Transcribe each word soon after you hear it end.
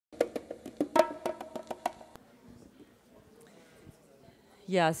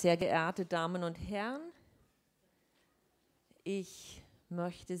Ja, sehr geehrte Damen und Herren, ich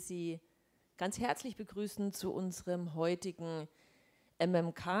möchte Sie ganz herzlich begrüßen zu unserem heutigen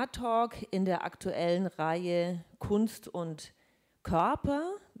MMK-Talk in der aktuellen Reihe Kunst und Körper.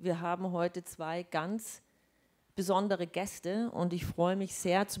 Wir haben heute zwei ganz besondere Gäste und ich freue mich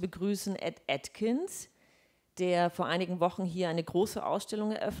sehr zu begrüßen Ed Atkins, der vor einigen Wochen hier eine große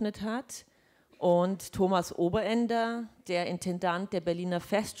Ausstellung eröffnet hat, und Thomas Oberender, der Intendant der Berliner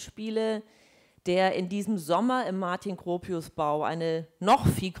Festspiele, der in diesem Sommer im Martin-Gropius-Bau eine noch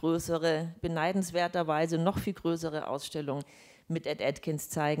viel größere, beneidenswerterweise noch viel größere Ausstellung mit Ed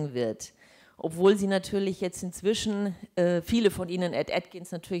Atkins zeigen wird. Obwohl Sie natürlich jetzt inzwischen, viele von Ihnen Ed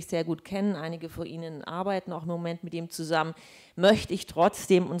Atkins natürlich sehr gut kennen, einige von Ihnen arbeiten auch im Moment mit ihm zusammen, möchte ich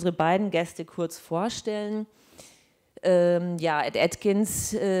trotzdem unsere beiden Gäste kurz vorstellen. Ja, Ed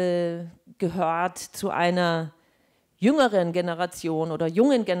Atkins gehört zu einer jüngeren Generation oder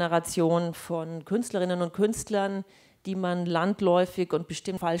jungen Generation von Künstlerinnen und Künstlern, die man landläufig und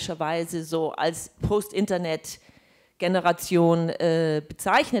bestimmt falscherweise so als Post-Internet-Generation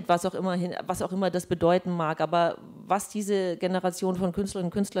bezeichnet, was auch immer das bedeuten mag. Aber was diese Generation von Künstlerinnen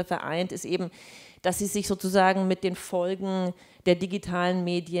und Künstlern vereint, ist eben, dass sie sich sozusagen mit den Folgen der digitalen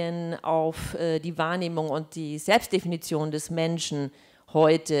Medien auf die Wahrnehmung und die Selbstdefinition des Menschen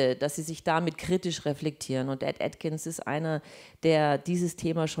heute, dass sie sich damit kritisch reflektieren. Und Ed Atkins ist einer, der dieses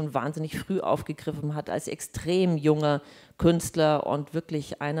Thema schon wahnsinnig früh aufgegriffen hat, als extrem junger Künstler und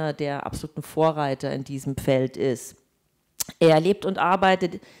wirklich einer der absoluten Vorreiter in diesem Feld ist. Er lebt und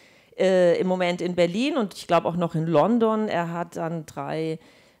arbeitet im Moment in Berlin und ich glaube auch noch in London. Er hat an drei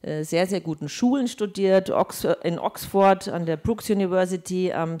sehr, sehr guten Schulen studiert, in Oxford, an der Brooks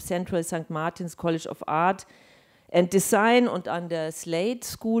University, am Central St. Martin's College of Art and Design und an der Slade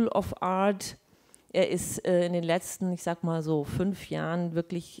School of Art. Er ist in den letzten, ich sag mal so 5 Jahren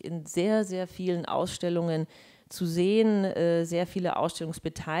wirklich in sehr, sehr vielen Ausstellungen zu sehen, sehr viele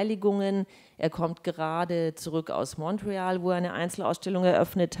Ausstellungsbeteiligungen. Er kommt gerade zurück aus Montreal, wo er eine Einzelausstellung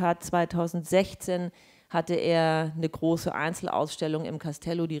eröffnet hat. 2016 hatte er eine große Einzelausstellung im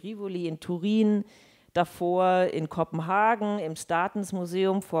Castello di Rivoli in Turin, davor in Kopenhagen im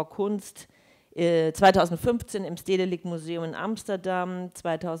Statens-Museum vor Kunst, 2015 im Stedelijk Museum in Amsterdam,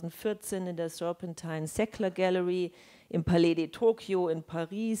 2014 in der Serpentine Sackler Gallery, im Palais de Tokyo in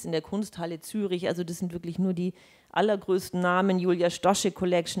Paris, in der Kunsthalle Zürich. Also das sind wirklich nur die allergrößten Namen. Julia Stosche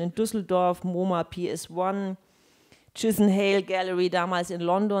Collection in Düsseldorf, MoMA PS1, Chisenhale Gallery damals in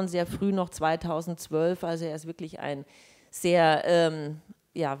London, sehr früh noch 2012. Also er ist wirklich ein sehr,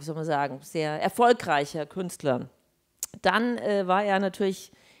 ja, wie soll man sagen, sehr erfolgreicher Künstler. Dann war er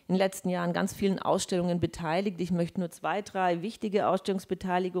natürlich in den letzten Jahren ganz vielen Ausstellungen beteiligt. Ich möchte nur 2, 3 wichtige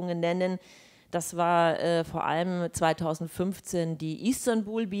Ausstellungsbeteiligungen nennen. Das war vor allem 2015 die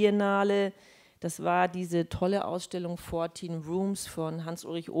Istanbul Biennale. Das war diese tolle Ausstellung 14 Rooms von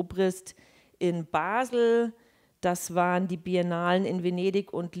Hans-Ulrich Obrist in Basel. Das waren die Biennalen in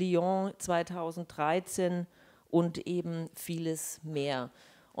Venedig und Lyon 2013 und eben vieles mehr.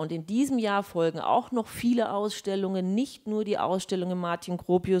 Und in diesem Jahr folgen auch noch viele Ausstellungen, nicht nur die Ausstellung im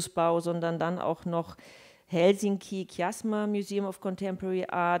Martin-Gropius-Bau, sondern dann auch noch Helsinki Kiasma Museum of Contemporary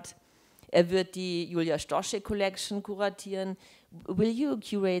Art. Er wird die Julia Stosche Collection kuratieren. Will you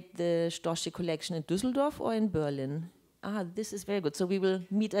curate the Stosche Collection in Düsseldorf or in Berlin? Ah, this is very good. So we will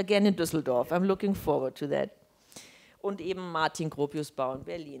meet again in Düsseldorf. I'm looking forward to that. Und eben Martin-Gropius-Bau in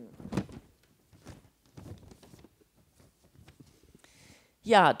Berlin.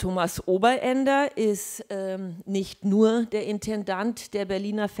 Ja, Thomas Oberender ist nicht nur der Intendant der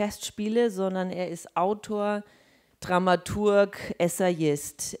Berliner Festspiele, sondern er ist Autor, Dramaturg,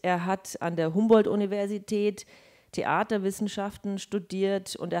 Essayist. Er hat an der Humboldt-Universität Theaterwissenschaften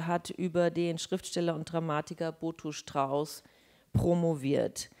studiert und er hat über den Schriftsteller und Dramatiker Boto Strauß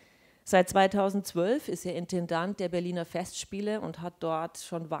promoviert. Seit 2012 ist er Intendant der Berliner Festspiele und hat dort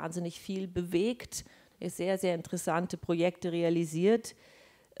schon wahnsinnig viel bewegt, sehr, sehr interessante Projekte realisiert.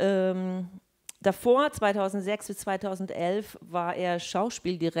 Davor, 2006 bis 2011, war er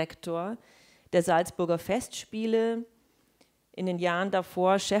Schauspieldirektor der Salzburger Festspiele. In den Jahren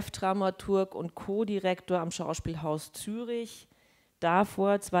davor Chefdramaturg und Co-Direktor am Schauspielhaus Zürich.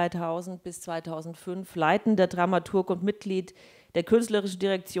 Davor 2000 bis 2005 leitender Dramaturg und Mitglied der künstlerischen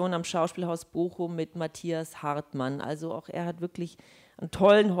Direktion am Schauspielhaus Bochum mit Matthias Hartmann. Also auch er hat wirklich an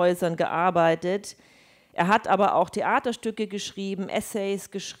tollen Häusern gearbeitet. Er hat aber auch Theaterstücke geschrieben,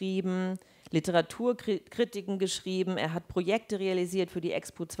 Essays geschrieben, Literaturkritiken geschrieben. Er hat Projekte realisiert für die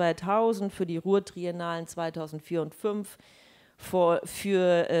Expo 2000, für die Ruhrtriennalen 2004 und 2005,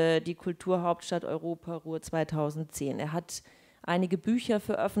 für die Kulturhauptstadt Europa Ruhr 2010. Er hat einige Bücher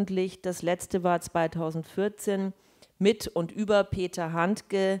veröffentlicht. Das letzte war 2014 mit und über Peter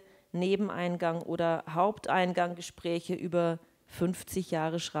Handke, Nebeneingang oder Haupteingang, Gespräche über 50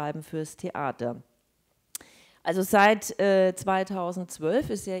 Jahre Schreiben fürs Theater. Also seit 2012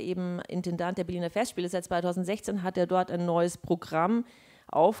 ist er eben Intendant der Berliner Festspiele. Seit 2016 hat er dort ein neues Programm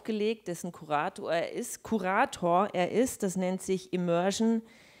aufgelegt, dessen Kurator er ist. Das nennt sich Immersion,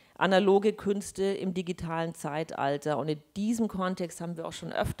 analoge Künste im digitalen Zeitalter. Und in diesem Kontext haben wir auch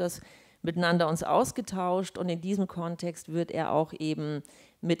schon öfters miteinander uns ausgetauscht. Und in diesem Kontext wird er auch eben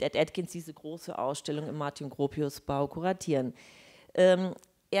mit Ed Atkins diese große Ausstellung im Martin-Gropius-Bau kuratieren.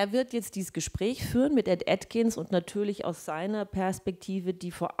 Er wird jetzt dieses Gespräch führen mit Ed Atkins und natürlich aus seiner Perspektive,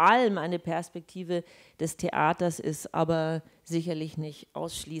 die vor allem eine Perspektive des Theaters ist, aber sicherlich nicht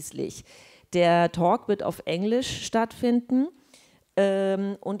ausschließlich. Der Talk wird auf Englisch stattfinden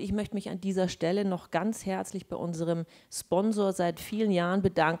und ich möchte mich an dieser Stelle noch ganz herzlich bei unserem Sponsor seit vielen Jahren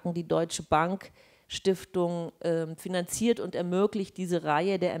bedanken. Die Deutsche Bank Stiftung finanziert und ermöglicht diese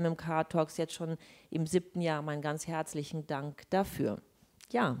Reihe der MMK-Talks jetzt schon im 7. Jahr. Meinen ganz herzlichen Dank dafür.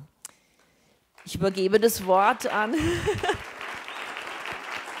 Ja, ich übergebe das Wort an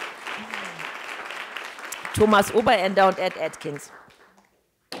Thomas Oberender und Ed Atkins.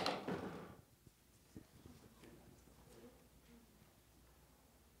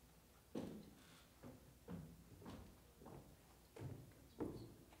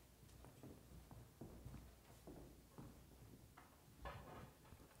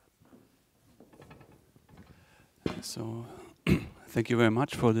 So, thank you very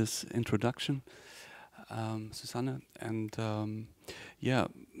much for this introduction, Susanne. And yeah,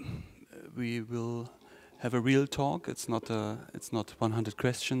 we will have a real talk. It's not 100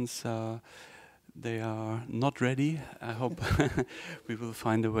 questions. They are not ready. I hope we will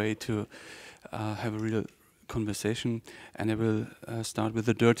find a way to have a real conversation. And I will start with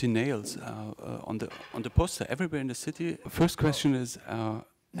the dirty nails on the poster. Everywhere in the city. First question is,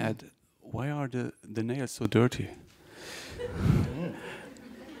 Ed, why are the nails so dirty?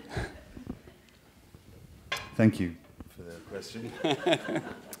 Thank you for the question.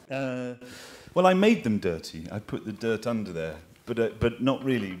 Well, I made them dirty. I put the dirt under there, but not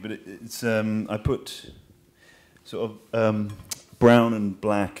really. But it's I put sort of brown and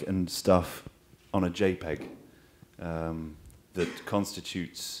black and stuff on a JPEG that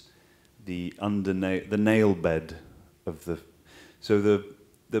constitutes the nail bed of the. So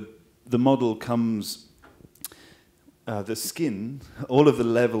the model comes. The skin, all of the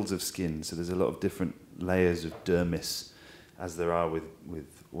levels of skin, so there's a lot of different layers of dermis, as there are with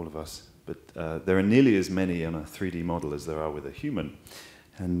all of us, but there are nearly as many on a 3D model as there are with a human,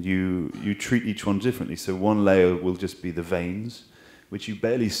 and you treat each one differently. So one layer will just be the veins, which you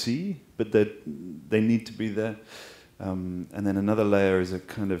barely see, but they need to be there, and then another layer is a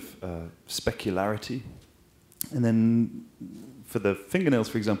kind of specularity, and then for the fingernails,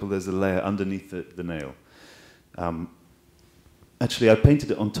 for example, there's a layer underneath the nail. Actually, I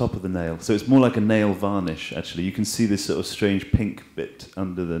painted it on top of the nail, so it's more like a nail varnish, actually. You can see this sort of strange pink bit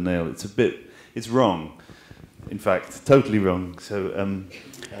under the nail. It's wrong, in fact, totally wrong. So,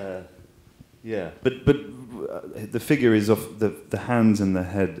 yeah. But the figure is off, the hands and the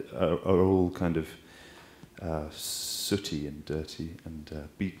head are all kind of sooty and dirty and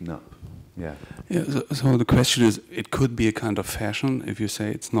beaten up. Yeah. Yeah. So the question is, it could be a kind of fashion if you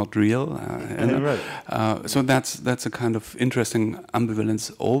say it's not real. Right. So that's a kind of interesting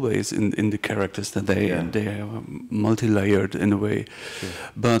ambivalence always in the characters that they are multi-layered in a way. Sure.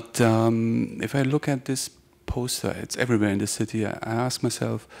 But if I look at this poster, it's everywhere in the city. I ask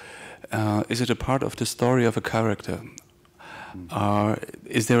myself, is it a part of the story of a character?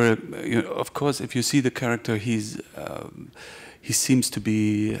 Is there of course, if you see the character, he seems to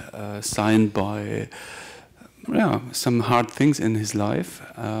be signed by some hard things in his life.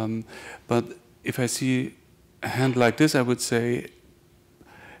 But if I see a hand like this, I would say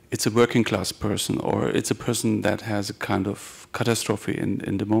it's a working class person, or it's a person that has a kind of catastrophe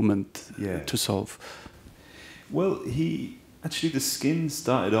in the moment to solve. Well, the skin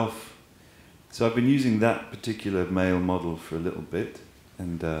started off. So I've been using that particular male model for a little bit,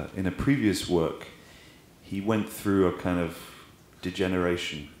 and in a previous work, he went through a kind of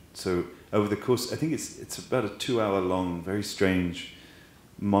degeneration. So over the course, I think it's about a 2-hour-long, very strange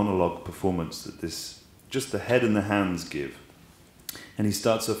monologue performance that just the head and the hands give. And he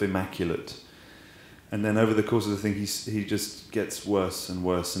starts off immaculate, and then over the course of the thing, he just gets worse and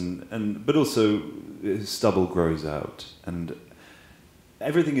worse, but also his stubble grows out, and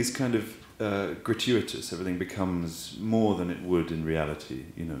everything is kind of gratuitous. Everything becomes more than it would in reality,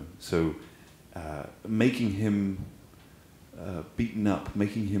 So making him beaten up,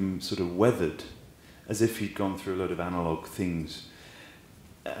 making him sort of weathered, as if he'd gone through a load of analog things.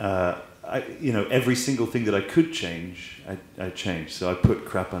 Every single thing that I could change, I changed. So I put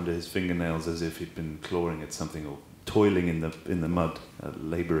crap under his fingernails as if he'd been clawing at something or toiling in the mud,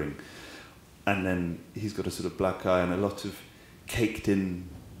 labouring. And then he's got a sort of black eye and a lot of caked in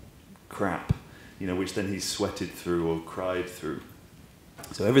crap, which then he's sweated through or cried through.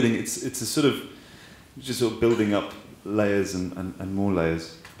 So everything, it's a sort of, just sort of building up layers and more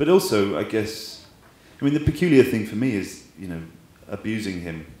layers. But also, I guess, the peculiar thing for me is, abusing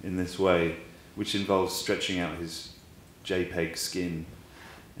him in this way, which involves stretching out his JPEG skin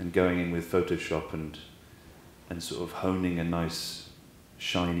and going in with Photoshop and sort of honing a nice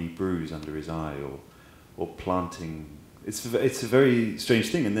shiny bruise under his eye, or planting. It's a very strange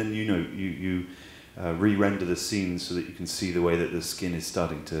thing, and then you re-render the scenes so that you can see the way that the skin is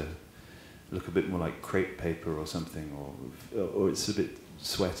starting to look a bit more like crepe paper or something, or it's a bit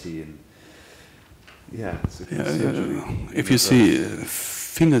sweaty and if you see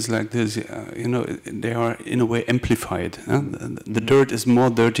fingers like this, they are in a way amplified. The dirt is more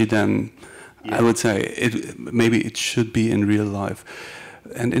dirty than I would say maybe it should be in real life.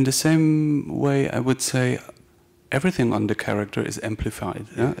 And in the same way, I would say everything on the character is amplified.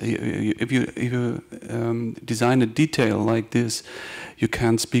 If you design a detail like this, you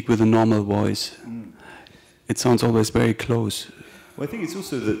can't speak with a normal voice. It sounds always very close. Well, I think it's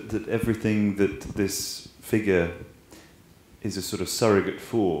also that everything that this figure is a sort of surrogate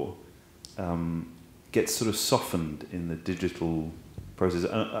for gets sort of softened in the digital process,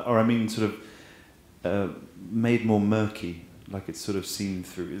 or sort of made more murky, like it's sort of seen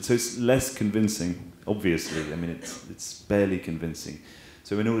through. So it's less convincing, obviously. It's barely convincing.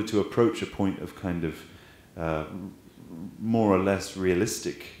 So in order to approach a point of kind of more or less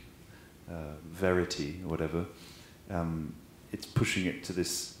realistic verity or whatever, it's pushing it to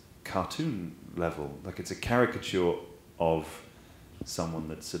this cartoon level, like it's a caricature of someone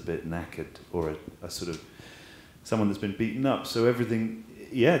that's a bit knackered, or a sort of someone that's been beaten up. So everything,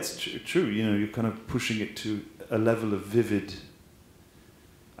 it's true. You're kind of pushing it to a level of vivid.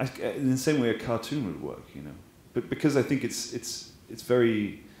 In the same way a cartoon would work, But because I think it's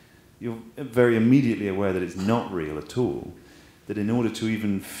very, you're very immediately aware that it's not real at all. That in order to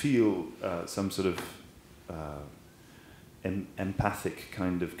even feel some sort of empathic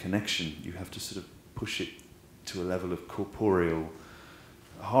kind of connection, you have to sort of push it to a level of corporeal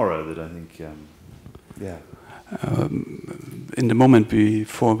horror that I think, in the moment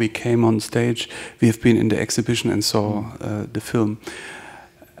before we came on stage, we have been in the exhibition and saw the film.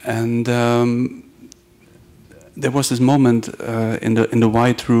 And there was this moment in the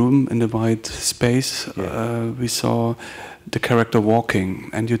white room, in the white space, we saw the character walking,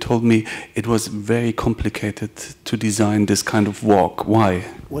 and you told me it was very complicated to design this kind of walk. Why?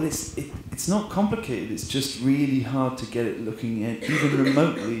 Well, it's not complicated. It's just really hard to get it looking at even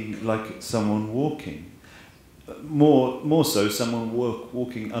remotely like someone walking. More so, someone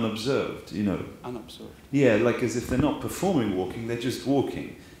walking unobserved. Unobserved. Yeah, like as if they're not performing walking; they're just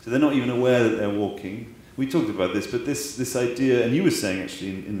walking. So they're not even aware that they're walking. We talked about this, but this idea, and you were saying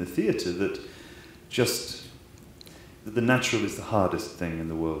actually in the theatre that the natural is the hardest thing in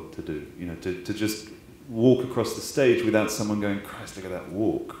the world to do. To just walk across the stage without someone going, Christ, look at that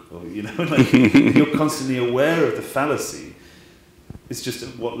walk. Or, like you're constantly aware of the fallacy. It's just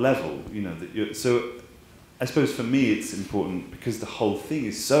at what level, that you're. So I suppose for me it's important because the whole thing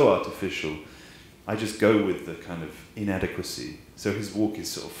is so artificial. I just go with the kind of inadequacy. So his walk is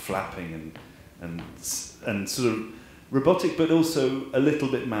sort of flapping and sort of robotic, but also a little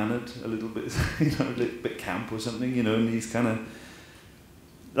bit mannered, a little bit, a little bit camp or something, and he's kind of,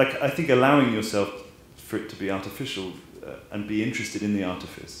 like, I think allowing yourself for it to be artificial and be interested in the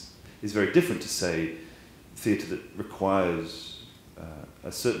artifice is very different to, say, theatre that requires,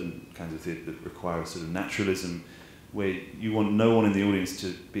 a certain kind of theatre that requires sort of naturalism, where you want no one in the audience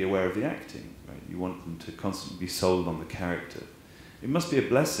to be aware of the acting, right? You want them to constantly be sold on the character. It must be a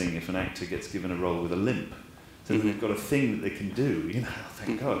blessing if an actor gets given a role with a limp, so that they've got a thing that they can do,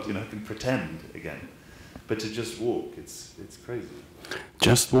 thank God, can pretend again. But to just walk, it's crazy.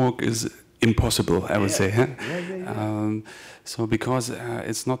 Just walk is impossible, I would say. Huh? Yeah. So because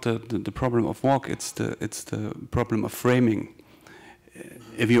it's not the problem of walk, it's the problem of framing.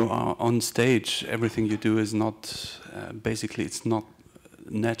 If you are on stage, everything you do is not, basically it's not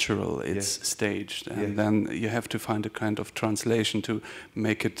natural, it's staged. And then you have to find a kind of translation to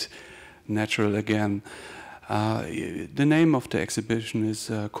make it natural again. The name of the exhibition is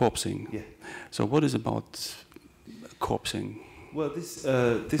Corpsing. Yeah. So what is about corpsing? Well,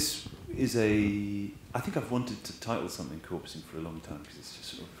 this is I think I've wanted to title something corpsing for a long time because it's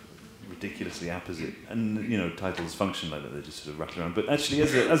just sort of ridiculously apposite. And, you know, titles function like that, they just sort of rattle around. But actually,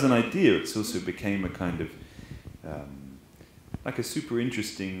 as an idea, it's also became a kind of, like a super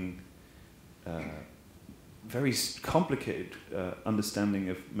interesting, very complicated understanding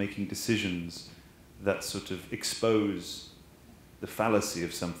of making decisions that sort of expose the fallacy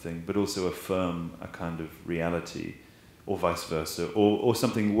of something, but also affirm a kind of reality, or vice versa, or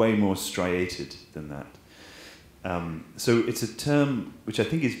something way more striated than that. So it's a term which I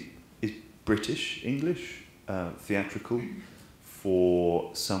think is British English, theatrical,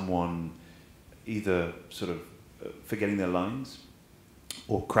 for someone either sort of forgetting their lines,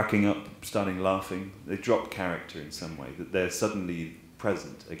 or cracking up, starting laughing. They drop character in some way, that they're suddenly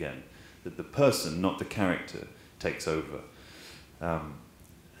present again, that the person, not the character, takes over.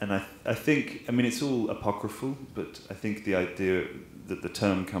 And I think, I mean, it's all apocryphal, but I think the idea that the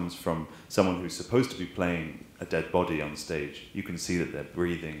term comes from someone who's supposed to be playing a dead body on stage. You can see that they're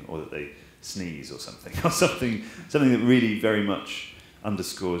breathing, or that they sneeze or something, or something that really very much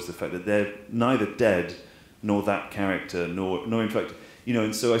underscores the fact that they're neither dead, nor that character, nor in fact, you know,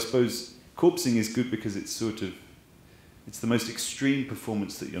 and so I suppose corpsing is good because it's sort of, it's the most extreme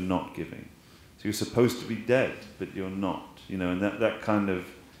performance that you're not giving. So you're supposed to be dead, but you're not, you know, and that kind of,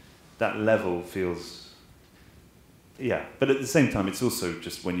 that level feels, yeah. But at the same time, it's also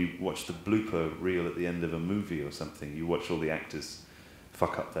just when you watch the blooper reel at the end of a movie or something, you watch all the actors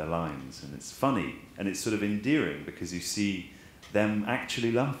fuck up their lines, and it's funny, and it's sort of endearing because you see them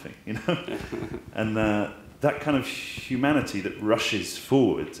actually laughing, you know? And that kind of humanity that rushes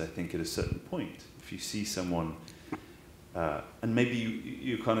forwards, I think, at a certain point. If you see someone, and maybe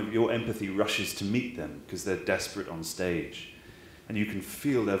you kind of, your empathy rushes to meet them because they're desperate on stage, and you can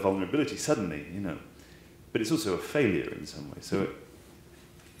feel their vulnerability suddenly, you know. But it's also a failure in some way. So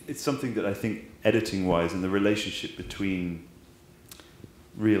it's something that I think, editing-wise, and the relationship between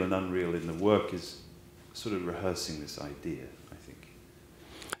real and unreal in the work is sort of rehearsing this idea, I think.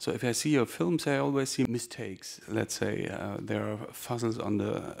 So if I see your films, I always see mistakes. Let's say there are fuzzles on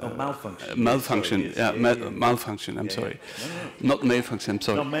the... malfunction. Malfunction, Sorry, yes, yeah. Malfunction, I'm sorry. No. Not malfunction, I'm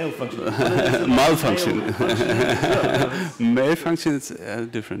sorry. Not malfunction. Malfunction. Malfunction is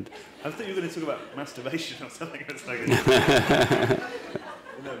different. I thought you were going to talk about masturbation or something. It's like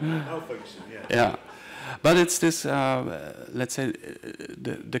malfunction, yeah. Yeah. But it's this, let's say,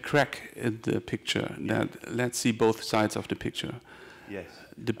 the crack in the picture, that let's see both sides of the picture. Yes.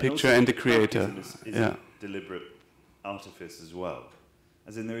 The picture and the creator. Is a deliberate artifice as well.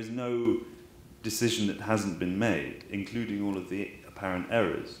 As in, there is no decision that hasn't been made, including all of the apparent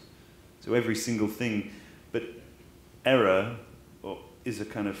errors. So every single thing, but error is a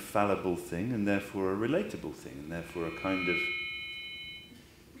kind of fallible thing, and therefore a relatable thing, and therefore a kind of...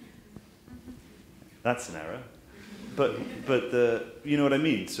 That's an error. But you know what I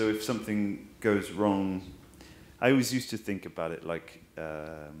mean? So if something goes wrong, I always used to think about it like,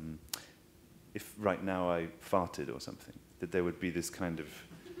 if right now I farted or something, that there would be this kind of,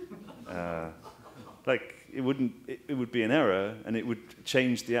 like, it would be an error, and it would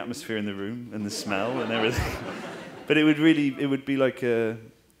change the atmosphere in the room, and the smell, and everything. But it would be like a,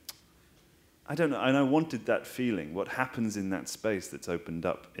 I don't know, and I wanted that feeling, what happens in that space that's opened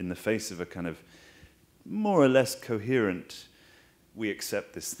up in the face of a kind of more or less coherent, we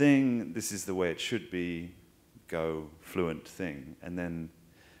accept this thing, this is the way it should be, go, fluent thing. And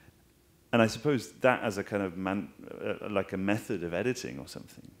I suppose that as a kind of like a method of editing or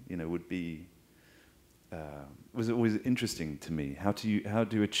something, you know, would be, was always interesting to me. How do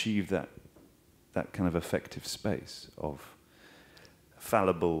you achieve that kind of effective space of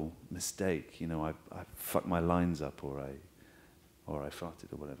fallible mistake? You know, I fucked my lines up, or I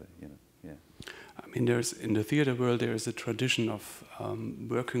farted, or whatever, you know. Yeah. I mean, in the theater world, there is a tradition of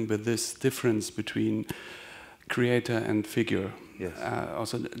working with this difference between creator and figure. Yes.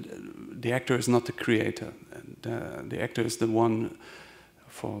 Also, the actor is not the creator. The actor is the one,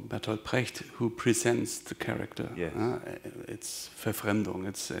 for Bertolt Brecht, who presents the character. Yes. It's Verfremdung.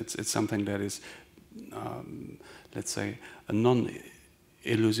 It's something that is, let's say, a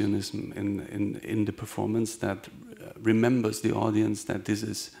non-illusionism in the performance that remembers the audience that this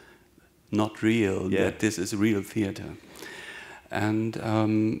is not real, that this is real theater. And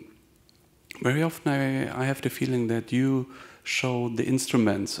very often I have the feeling that you show the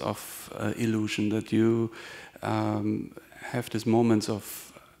instruments of illusion, that you have these moments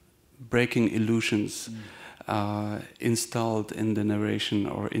of breaking illusions installed in the narration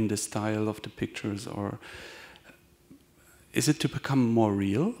or in the style of the pictures. Or is it to become more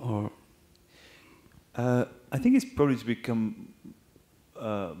real? Or I think it's probably to become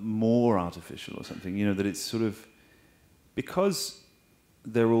more more artificial or something, you know, that it's sort of, because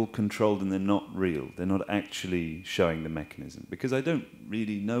they're all controlled and they're not real, they're not actually showing the mechanism, because I don't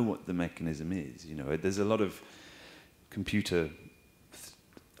really know what the mechanism is, you know. There's a lot of computer,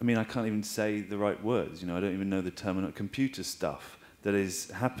 I mean, I can't even say the right words, you know, I don't even know the term, computer stuff that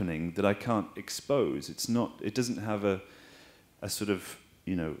is happening that I can't expose. It's not, it doesn't have a sort of,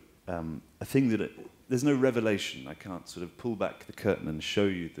 you know, a thing that, there's no revelation. I can't sort of pull back the curtain and show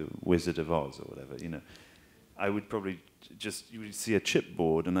you the Wizard of Oz or whatever, you know. I would probably just, you would see a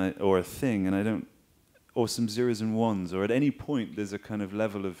chipboard and or a thing, and I don't, or some zeros and ones, or at any point there's a kind of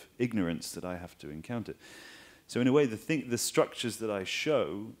level of ignorance that I have to encounter. So in a way, the structures that I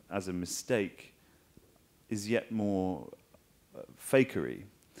show as a mistake is yet more fakery,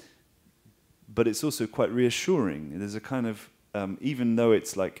 but it's also quite reassuring. There's a kind of, even though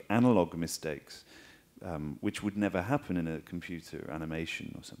it's like analog mistakes, which would never happen in a computer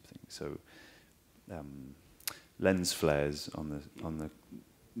animation or something. So lens flares on the,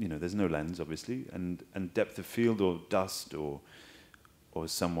 you know, there's no lens obviously, and depth of field or dust or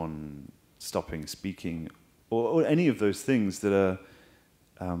someone stopping speaking or any of those things that are.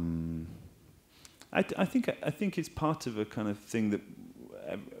 I think it's part of a kind of thing that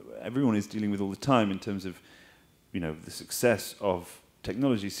everyone is dealing with all the time in terms of, you know, the success of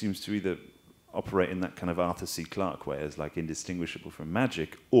technology seems to either operate in that kind of Arthur C. Clarke way as like indistinguishable from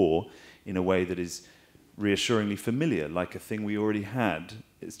magic, or in a way that is reassuringly familiar, like a thing we already had.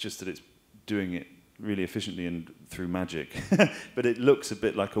 It's just that it's doing it really efficiently and through magic, but it looks a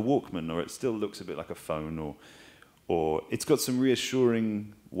bit like a Walkman, or it still looks a bit like a phone, or it's got some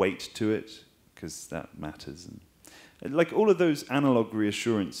reassuring weight to it, because that matters. And like all of those analog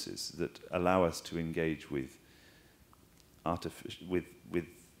reassurances that allow us to engage with artificial, with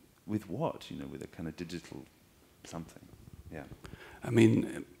what, you know, with a kind of digital something. Yeah. I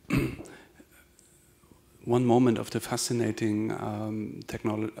mean, one moment of the fascinating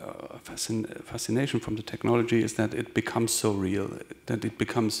fascination from the technology is that it becomes so real, that it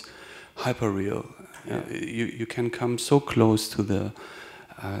becomes hyper real. Yeah. You can come so close to the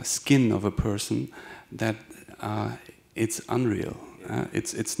skin of a person that it's unreal.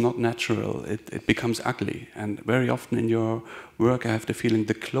 It's not natural. It becomes ugly. And very often in your work, I have the feeling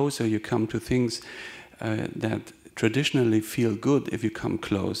the closer you come to things that traditionally feel good, if you come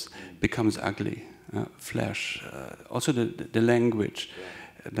close, becomes ugly. Flesh, also the language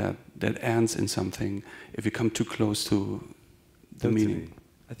that ends in something. If you come too close to the meaning,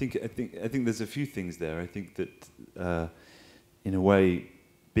 I think there's a few things there. I think that in a way,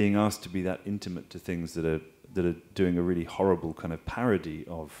 being asked to be that intimate to things that are doing a really horrible kind of parody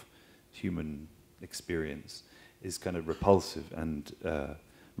of human experience is kind of repulsive and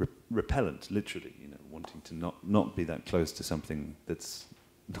repellent, literally. You know, wanting to not be that close to something that's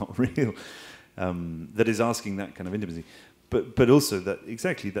not real. That is asking that kind of intimacy, but also that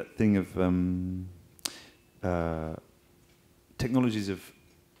exactly that thing of technologies of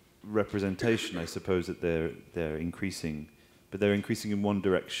representation. I suppose that they're increasing, but they're increasing in one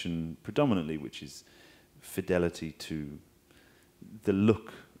direction predominantly, which is fidelity to the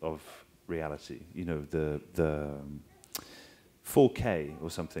look of reality. You know, the 4K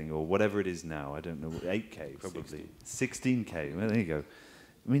or something, or whatever it is now. I don't know, 8K probably, 16K. Well, there you go.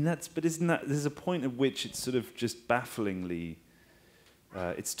 I mean, isn't that, there's a point at which it's sort of just bafflingly,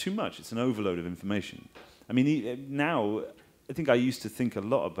 it's too much, it's an overload of information. I mean, now, I think I used to think a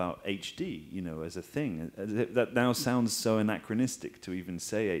lot about HD, you know, as a thing. That now sounds so anachronistic to even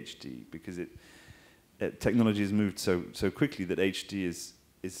say HD, because technology has moved so quickly that HD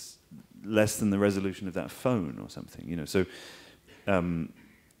is less than the resolution of that phone or something, you know. So,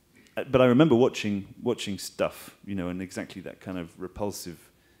 but I remember watching stuff, you know, and exactly that kind of repulsive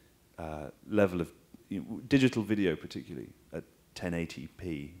level of digital video, particularly at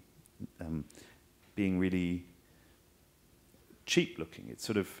 1080p, being really cheap looking. It's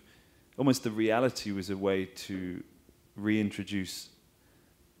sort of almost the reality was a way to reintroduce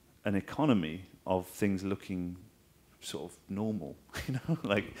an economy of things looking sort of normal, you know,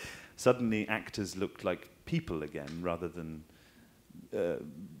 like suddenly actors looked like people again rather than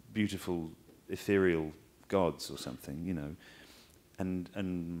beautiful ethereal gods or something, you know.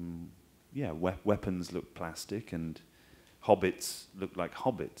 And yeah, weapons look plastic, and hobbits look like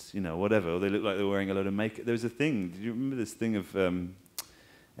hobbits, you know, whatever. Or they look like they're wearing a load of makeup. There was a thing. Do you remember this thing of?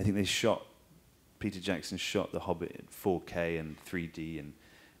 I think Peter Jackson shot The Hobbit at 4K and 3D,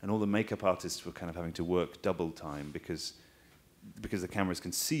 and all the makeup artists were kind of having to work double time because the cameras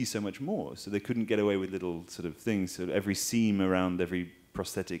can see so much more. So they couldn't get away with little sort of things. So every seam around every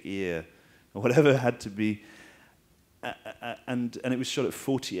prosthetic ear or whatever had to be. and it was shot at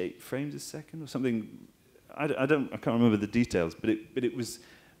 48 frames a second or something. I can't remember the details, but it was,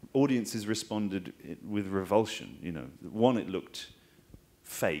 audiences responded with revulsion. You know, one, it looked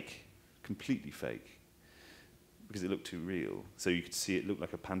fake, completely fake, because it looked too real. So you could see it looked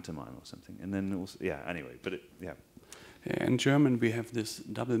like a pantomime or something. And then also, anyway, but yeah. In German, we have this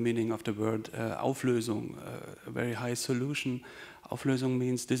double meaning of the word Auflösung, a very high solution. Auflösung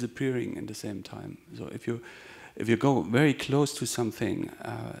means disappearing in the same time. So if you go very close to something,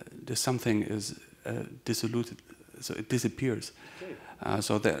 the something is dissoluted, so it disappears. Okay.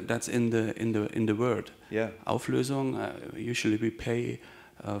 So that's in the word. Yeah. Auflösung. Usually we pay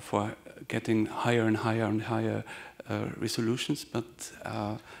for getting higher and higher and higher resolutions, but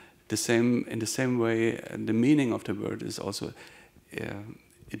in the same way, the meaning of the word is also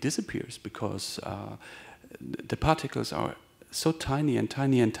it disappears because the particles are so tiny and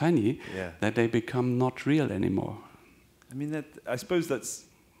tiny and tiny that they become not real anymore. I mean, I suppose that's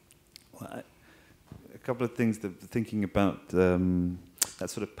a couple of things that thinking about that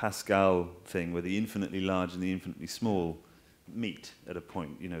sort of Pascal thing where the infinitely large and the infinitely small meet at a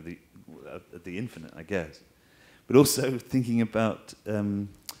point, you know, at the infinite, I guess. But also thinking about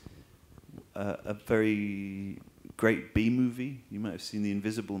a very great B movie. You might have seen The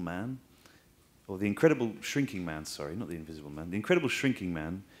Invisible Man, or The Incredible Shrinking Man, sorry, not The Invisible Man, The Incredible Shrinking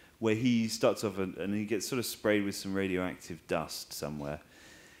Man, where he starts off and he gets sort of sprayed with some radioactive dust somewhere.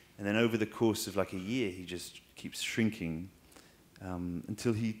 And then over the course of like a year, he just keeps shrinking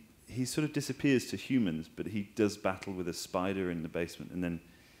until he sort of disappears to humans, but he does battle with a spider in the basement, and then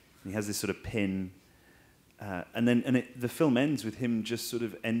he has this sort of pin. The film ends with him just sort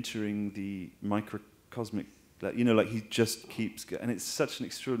of entering the microcosmic, you know, like he just keeps going. And it's such an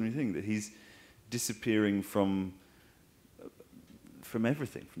extraordinary thing that he's disappearing from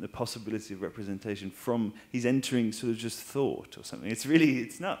everything, from the possibility of representation, he's entering sort of just thought or something. It's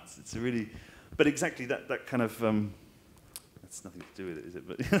nuts. It's a really, but exactly that kind of, that's nothing to do with it, is it?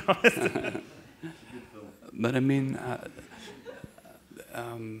 But, you know, it's a good film. But I mean,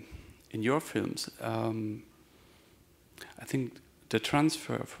 in your films, I think the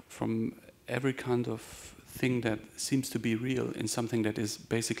transfer from every kind of thing that seems to be real in something that is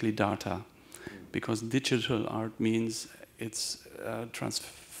basically data, because digital art means it's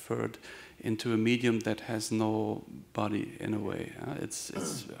transferred into a medium that has no body in a way. It's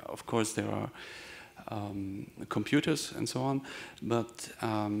of course there are computers and so on, but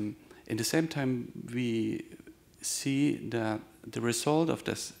in the same time we see that the result of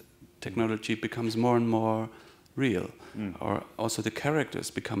this technology becomes more and more real, or also the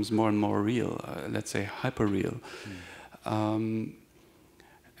characters becomes more and more real, let's say hyper-real.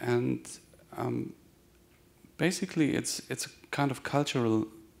 Basically it's a kind of cultural,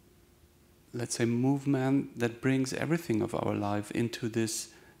 let's say, movement that brings everything of our life into this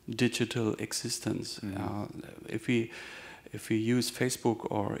digital existence. If we use Facebook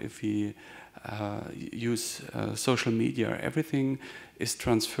or if we use social media, everything is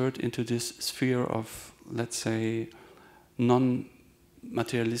transferred into this sphere of, let's say,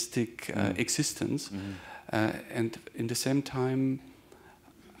 non-materialistic existence. And in the same time,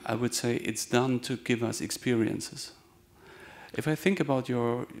 I would say it's done to give us experiences. If I think about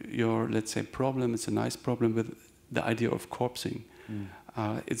your let's say, problem, it's a nice problem with the idea of corpsing.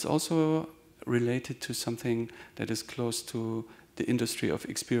 It's also related to something that is close to the industry of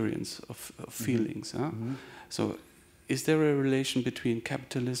experience, of feelings. So is there a relation between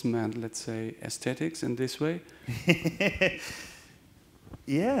capitalism and, let's say, aesthetics in this way?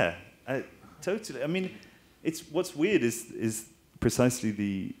 Yeah, totally. I mean, what's weird is precisely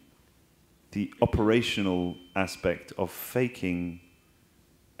the operational aspect of faking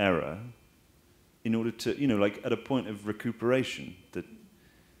error in order to, you know, like at a point of recuperation, that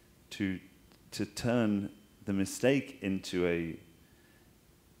to turn the mistake into a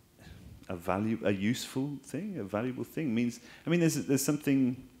useful thing, a valuable thing means, I mean, there's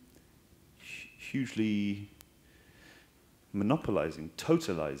something hugely monopolizing,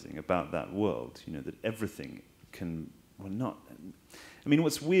 totalizing about that world, you know, that everything can, well, not, I mean,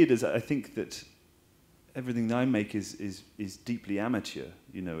 what's weird is I think that everything that I make is deeply amateur,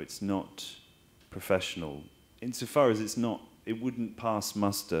 you know, it's not professional, insofar as it wouldn't pass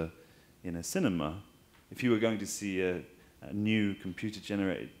muster in a cinema. If you were going to see a new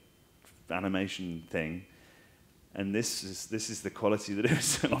computer-generated animation thing, and this is the quality that it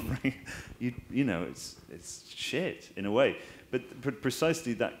was offering, you know, it's shit in a way. But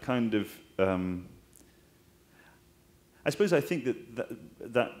precisely that kind of, I suppose I think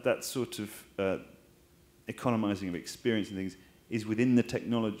that sort of economizing of experience and things is within the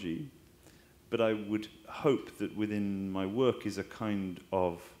technology, but I would hope that within my work is a kind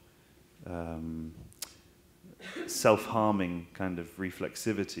of self-harming kind of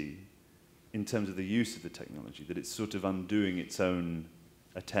reflexivity in terms of the use of the technology, that it's sort of undoing its own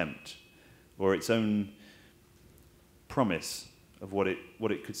attempt or its own promise of what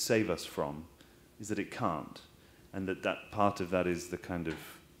it could save us from, is that it can't, and that part of that is the kind of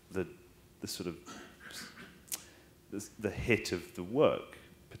the sort of the hit of the work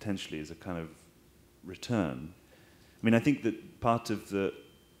potentially is a kind of return. I mean, I think that part of the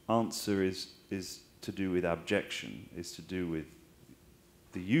answer is to do with abjection, is to do with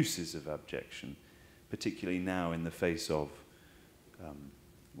the uses of abjection, particularly now in the face of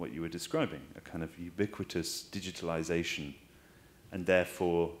what you were describing, a kind of ubiquitous digitalization, and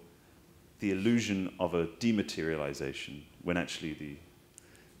therefore the illusion of a dematerialization, when actually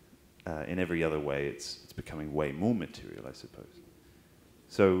in every other way it's becoming way more material, I suppose.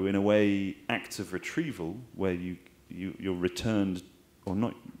 So in a way, acts of retrieval, where you're returned, or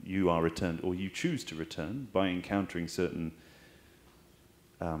not you are returned, or you choose to return by encountering certain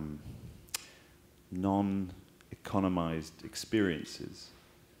non-economized experiences,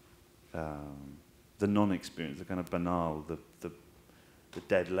 the non-experience, the kind of banal, the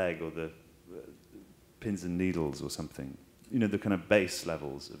dead leg, or the pins and needles or something, the kind of base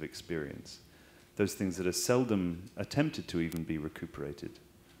levels of experience, those things that are seldom attempted to even be recuperated,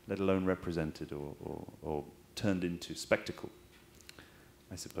 let alone represented or turned into spectacle,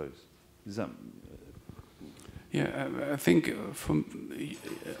 I suppose. Is that... Yeah, I think from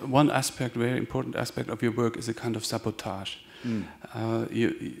one aspect, very important aspect of your work is a kind of sabotage.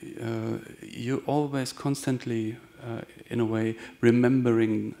 You always constantly, in a way,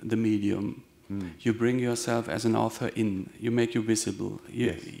 remembering the medium. You bring yourself as an author in. You make you visible.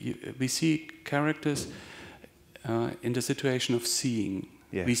 We see characters in the situation of seeing.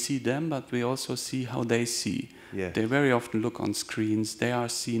 Yes. We see them, but we also see how they see. Yes. They very often look on screens. They are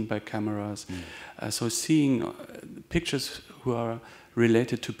seen by cameras. So seeing pictures who are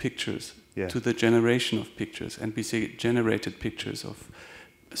related to pictures, to the generation of pictures, and we see generated pictures of.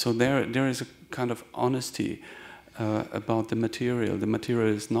 So there is a kind of honesty about the material. The material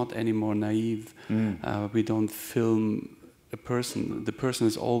is not anymore naive. We don't film a person. The person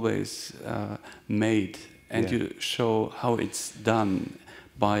is always made, and you show how it's done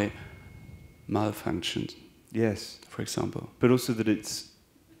by malfunctions. Yes, for example. But also that it's,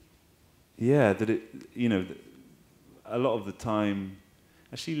 a lot of the time,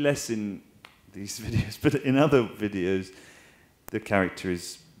 actually less in these videos, but in other videos, the character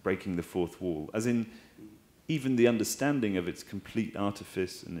is breaking the fourth wall, as in even the understanding of its complete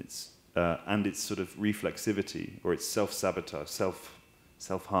artifice and its sort of reflexivity, or its self-sabotage,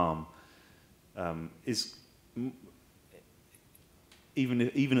 self-harm, is even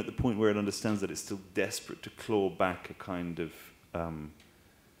at the point where it understands that it's still desperate to claw back a kind of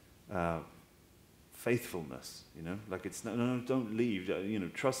faithfulness, like it's no, don't leave,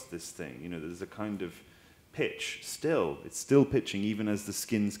 trust this thing, there's a kind of pitch still, it's still pitching even as the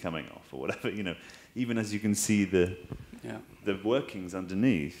skin's coming off or whatever, even as you can see the workings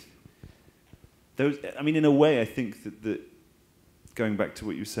underneath. Those, I mean, in a way, I think that going back to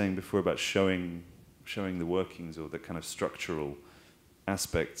what you were saying before about showing the workings or the kind of structural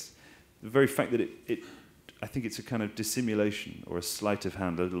aspects, the very fact that I think it's a kind of dissimulation or a sleight of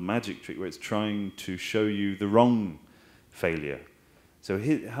hand, a little magic trick where it's trying to show you the wrong failure. So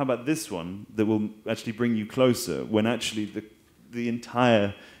how about this one that will actually bring you closer when actually the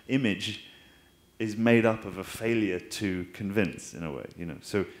entire image is made up of a failure to convince, in a way,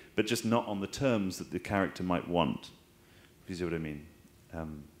 So, but just not on the terms that the character might want. If you see what I mean?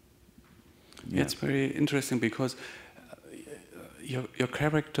 It's very interesting because your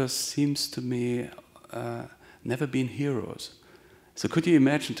characters seems to me never been heroes. So could you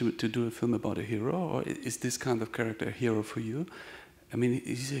imagine to do a film about a hero, or is this kind of character a hero for you? I mean,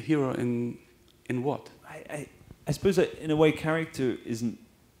 is he a hero in what? I suppose in a way character isn't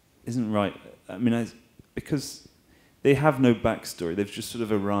right. I mean, because they have no backstory. They've just sort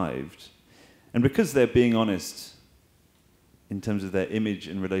of arrived, and because they're being honest in terms of their image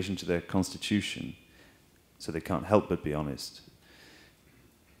in relation to their constitution, so they can't help but be honest.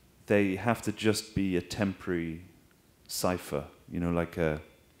 They have to just be a temporary cipher, they're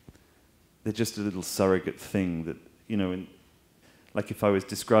just a little surrogate thing that, like if I was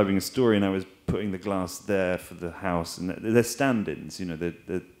describing a story and I was putting the glass there for the house, and they're stand-ins,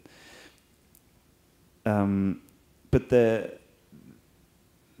 but they're,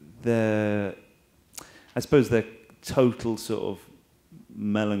 I suppose their total sort of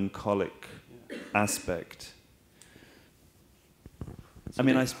melancholic aspect. I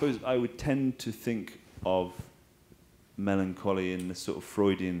mean, I suppose I would tend to think of melancholy in the sort of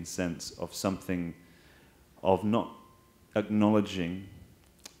Freudian sense of something, of not acknowledging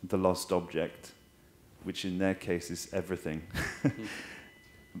the lost object, which in their case is everything,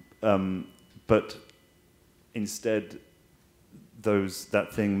 but instead that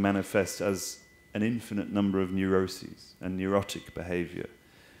thing manifests as an infinite number of neuroses and neurotic behavior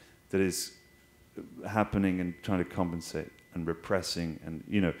that is happening and trying to compensate and repressing, and,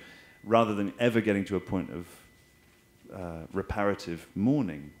 you know, rather than ever getting to a point of reparative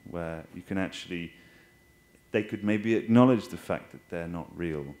mourning where you can actually, they could maybe acknowledge the fact that they're not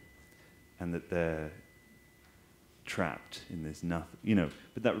real and that they're trapped in this nothing, you know,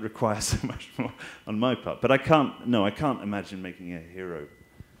 but that would require so much more on my part. But I can't imagine making a hero.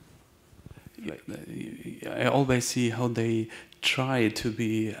 I always see how they try to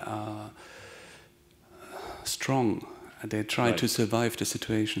be strong. They try to survive the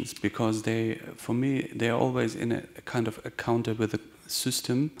situations, because for me, they're always in a kind of encounter with the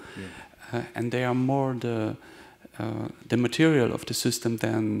system, and they are more the material of the system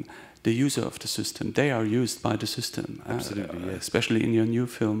than the user of the system. They are used by the system. Absolutely, yes. Especially in your new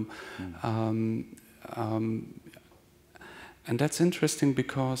film. And that's interesting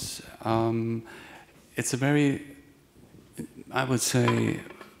because it's a very, I would say,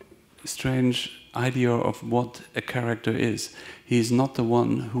 strange idea of what a character is. He is not the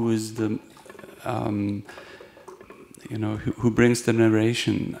one who is the, you know, who brings the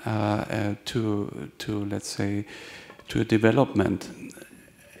narration to let's say, to a development.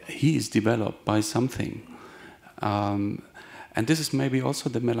 He is developed by something, and this is maybe also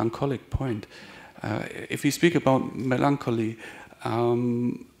the melancholic point. If you speak about melancholy,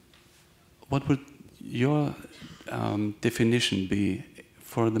 what would your definition be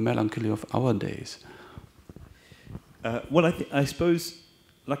for the melancholy of our days? Well, I suppose,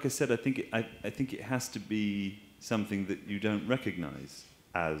 like I said, I think it has to be something that you don't recognize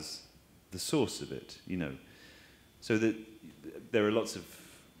as the source of it, you know. So that there are lots of,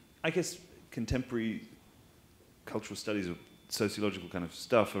 I guess, contemporary cultural studies or sociological kind of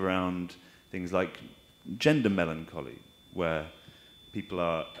stuff around things like gender melancholy, where people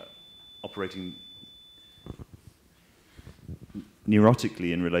are operating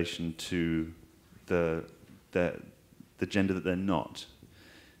neurotically in relation to the gender that they're not,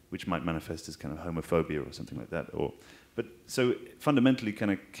 which might manifest as kind of homophobia or something like that. But so fundamentally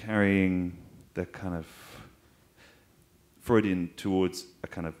kind of carrying the kind of Freudian towards a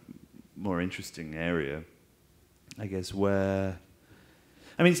kind of more interesting area, I guess, where,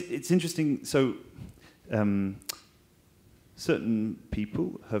 I mean, it's interesting. So certain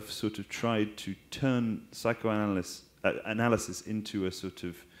people have sort of tried to turn analysis into a sort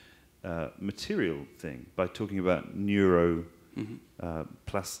of material thing by talking about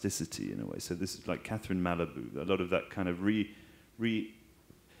plasticity in a way. So this is like Catherine Malibu, a lot of that kind of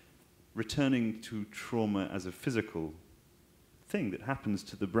returning to trauma as a physical thing that happens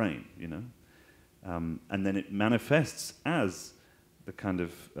to the brain, you know, and then it manifests as the kind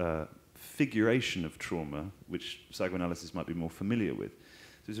of figuration of trauma, which psychoanalysis might be more familiar with.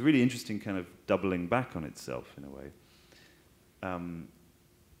 So it's a really interesting kind of doubling back on itself in a way.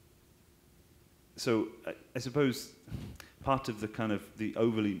 So I suppose part of the kind of the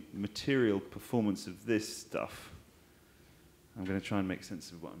overly material performance of this stuff, I'm going to try and make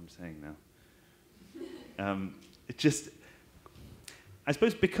sense of what I'm saying now. It just, I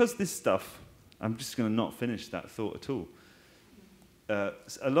suppose because this stuff, I'm just going to not finish that thought at all.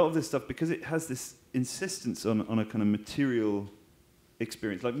 A lot of this stuff, because it has this insistence on a kind of material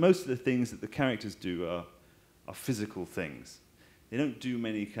experience, like most of the things that the characters do are physical things. They don't do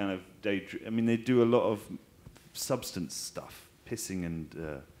many kind of I mean, they do a lot of substance stuff, pissing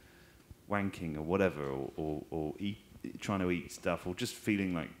and wanking or whatever, or trying to eat stuff, or just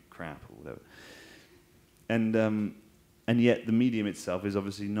feeling like crap or whatever. And yet the medium itself is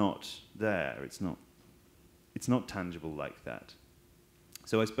obviously not there. It's not tangible like that.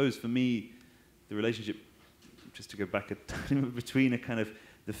 So I suppose for me, the relationship, just to go back a tiny bit, between a kind of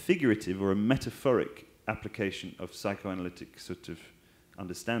the figurative or a metaphoric application of psychoanalytic sort of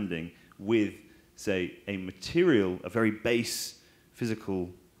understanding with, say, a material, a very base physical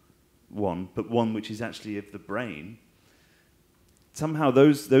one, but one which is actually of the brain. Somehow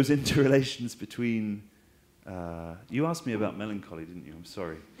those interrelations between... you asked me about melancholy, didn't you? I'm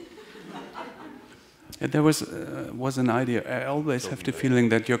sorry. There was an idea. I always have the feeling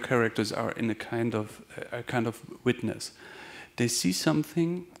that your characters are in a kind of witness. They see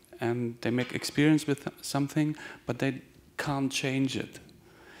something and they make experience with something, but they can't change it.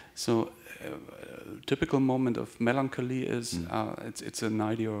 So typical moment of melancholy is it's an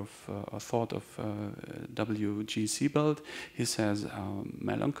idea of a thought of W.G. Sebald. He says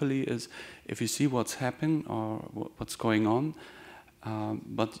melancholy is if you see what's happening or what's going on,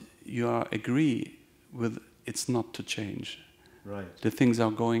 but you agree with it's not to change. Right. The things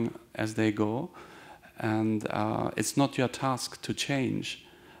are going as they go, and it's not your task to change,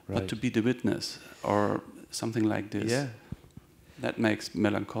 but to be the witness or something like this. Yeah. That makes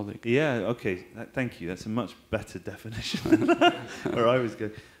melancholic. Yeah, okay, thank you. That's a much better definition where I was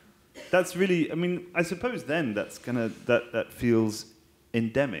going. That's really, I mean, I suppose then that's that feels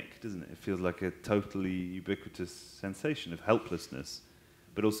endemic, doesn't it? It feels like a totally ubiquitous sensation of helplessness,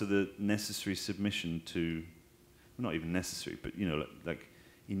 but also the necessary submission to, well, not even necessary, but, you know, like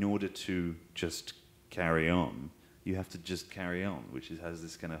in order to just carry on, you have to just carry on, which has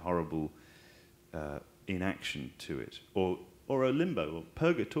this kind of horrible inaction to it. Or a limbo, or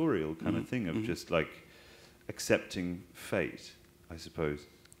purgatorial kind of thing of just like accepting fate, I suppose.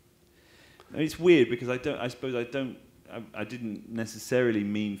 I mean, it's weird because I didn't necessarily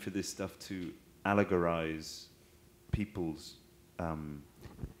mean for this stuff to allegorize people's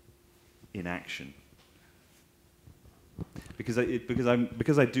inaction. Because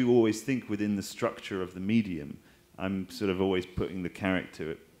I do always think within the structure of the medium, I'm sort of always putting the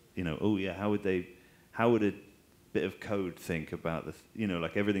character, you know, oh yeah, how would a bit of code think about the, you know,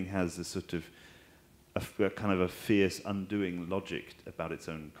 like everything has a sort of a kind of a fierce undoing logic about its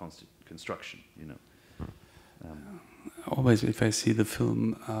own construction, you know. Always, if I see the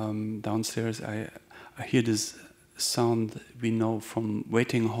film downstairs, I hear this sound we know from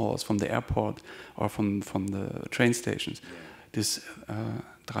waiting halls, from the airport, or from the train stations. Yeah. This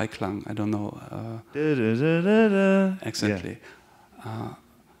Dreiklang, I don't know exactly. Yeah.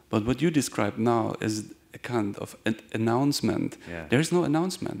 But what you describe now is a kind of an announcement. Yeah. There is no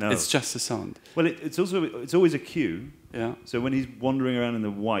announcement. No. It's just a sound. Well, it's always a cue. Yeah. So when he's wandering around in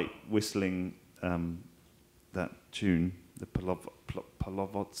the white, whistling that tune, the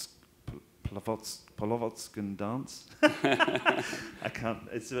Polovotskan dance. I can't.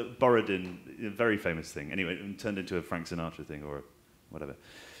 It's a Borodin, a very famous thing. Anyway, it turned into a Frank Sinatra thing or whatever.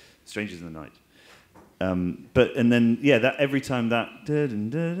 Strangers in the Night. And then that every time that.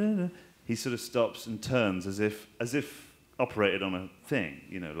 He sort of stops and turns as if operated on a thing,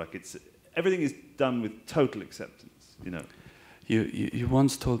 you know, like everything is done with total acceptance, you know. You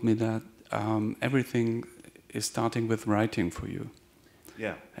once told me that everything is starting with writing for you.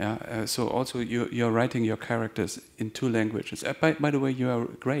 Yeah. Yeah. So also you're writing your characters in two languages. By the way, you are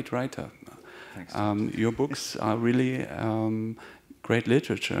a great writer. Thanks. Your books are really great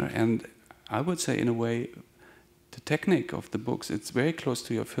literature, and I would say in a way, the technique of the books, it's very close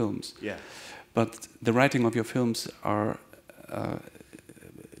to your films. Yeah. But the writing of your films are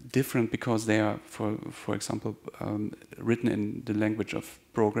different because they are, for example, written in the language of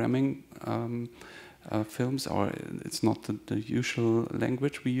programming films, or it's not the usual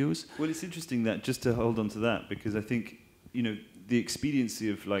language we use. Well, it's interesting that, just to hold on to that, because I think, you know, the expediency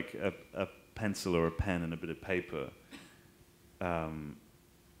of like a pencil or a pen and a bit of paper,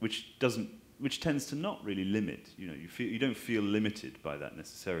 which tends to not really limit. You know, you don't feel limited by that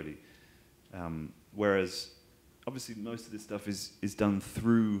necessarily. Whereas, obviously, most of this stuff is done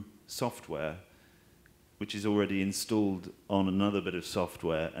through software, which is already installed on another bit of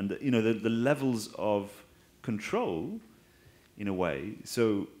software, and you know the levels of control, in a way.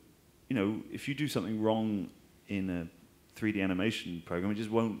 So, you know, if you do something wrong in a 3D animation program, it just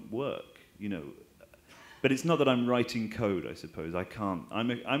won't work. You know. But it's not that I'm writing code, I suppose. I can't.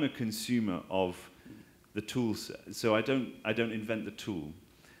 I'm a consumer of the tool set. So I don't invent the tool,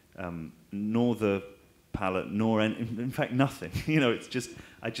 nor the palette, nor in fact nothing. You know, it's just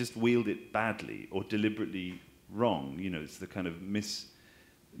I just wield it badly or deliberately wrong. You know, it's the kind of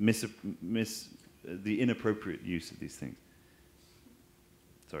the inappropriate use of these things.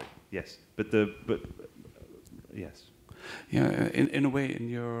 Sorry. Yes, but yes. Yeah, in a way, in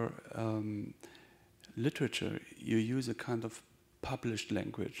your literature, you use a kind of published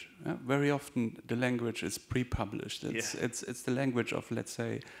language. Very often, the language is pre-published. It's the language of, let's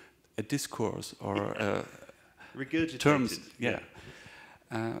say, a discourse or regurgitated terms. Yeah.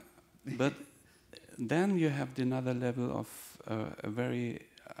 But then you have another level of a very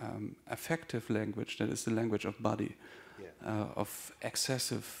affective language. That is the language of body, of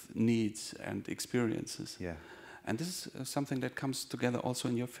excessive needs and experiences. Yeah. And this is something that comes together also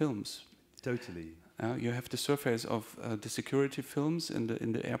in your films. Totally. You have the surface of the security films in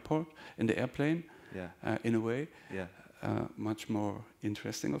the airport, in the airplane. Yeah. In a way. Yeah. Much more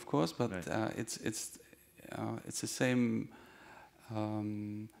interesting, of course, but right. It's the same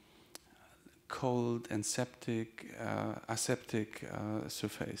cold and aseptic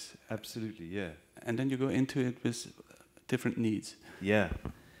surface. Absolutely, yeah. And then you go into it with different needs. Yeah.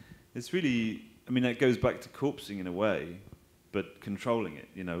 It's really, I mean, that goes back to corpsing in a way, but controlling it,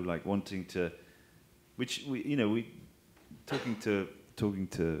 you know, like wanting to, which we, you know, talking to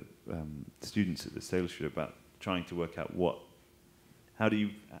students at the Sales Show about trying to work out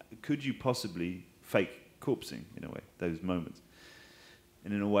could you possibly fake corpsing in a way, those moments,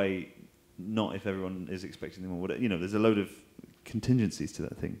 and in a way, not if everyone is expecting them or whatever, you know, there's a load of contingencies to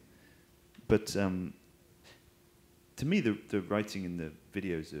that thing, but to me, the writing in the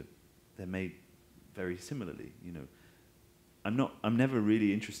videos they're made very similarly, you know. I'm never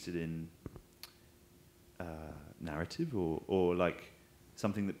really interested in narrative or like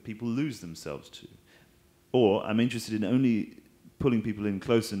something that people lose themselves to. Or I'm interested in only pulling people in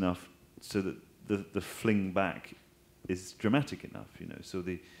close enough so that the fling back is dramatic enough, you know. So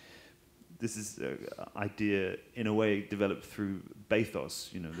this is an idea in a way developed through bathos,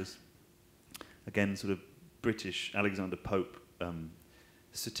 you know, this again sort of British Alexander Pope,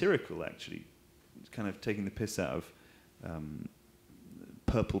 satirical actually, kind of taking the piss out of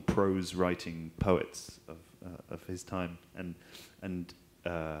purple prose writing poets of his time, and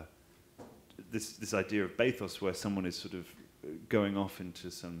this idea of bathos where someone is sort of going off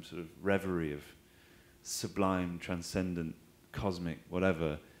into some sort of reverie of sublime, transcendent, cosmic,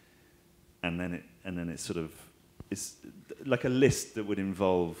 whatever, and then it sort of it's like a list that would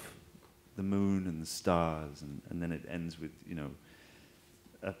involve the moon and the stars, and then it ends with, you know,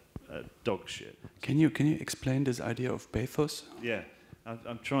 a dog shit. Can you explain this idea of bathos? Yeah,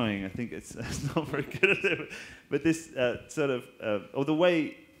 I'm trying. I think it's not very good at it, but this sort of or the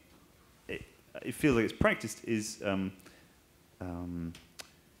way it feels like it's practiced is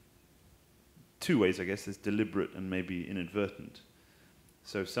two ways, I guess. There's deliberate and maybe inadvertent.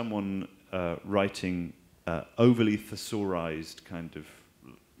 So someone writing overly thesaurized kind of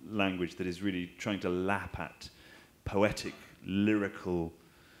language that is really trying to lap at poetic, lyrical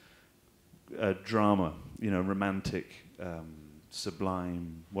drama, you know, romantic,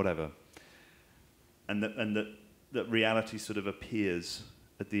 sublime, whatever, and that reality sort of appears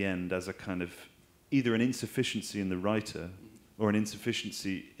at the end as a kind of either an insufficiency in the writer or an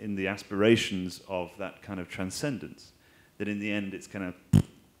insufficiency in the aspirations of that kind of transcendence. That in the end it's kind of,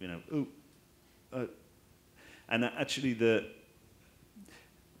 you know, and actually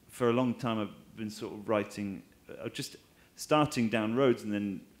for a long time I've been sort of writing, just starting down roads and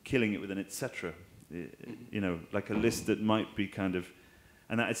then killing it with an etc. You know, like a list that might be kind of,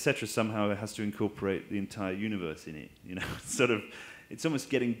 and that etc. somehow has to incorporate the entire universe in it. You know, it's almost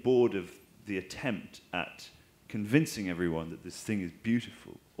getting bored of the attempt at convincing everyone that this thing is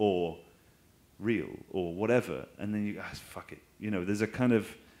beautiful or real or whatever, and then you go, fuck it. You know, there's a kind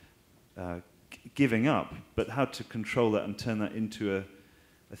of giving up, but how to control that and turn that into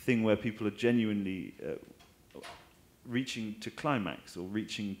a thing where people are genuinely reaching to climax or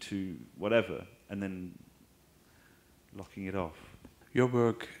reaching to whatever, and then locking it off. Your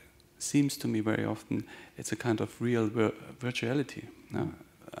work seems to me very often it's a kind of real virtuality, no?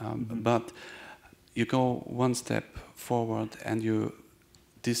 But you go one step forward and you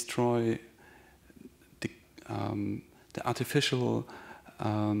destroy the artificial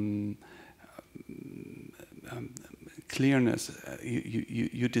clearness.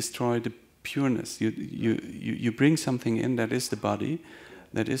 You destroy the pureness. You bring something in that is the body,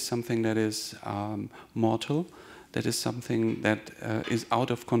 that is something that is mortal, that is something that is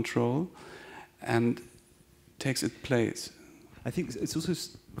out of control, and takes its place. I think it's also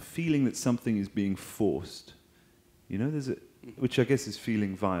feeling that something is being forced. You know, which I guess is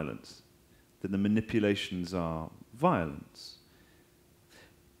feeling violence, that the manipulations are violence.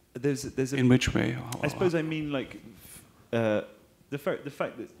 There's in which way? I suppose I mean like the fact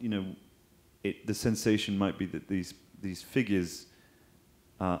that, you know, the sensation might be that these figures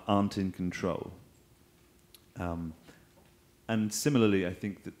aren't in control. And similarly, I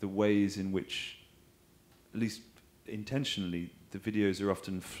think that the ways in which, at least intentionally, the videos are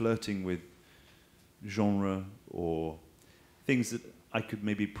often flirting with genre or things that I could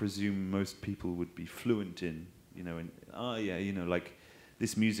maybe presume most people would be fluent in, you know, and you know, like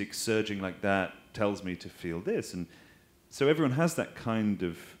this music surging like that tells me to feel this. And so everyone has that kind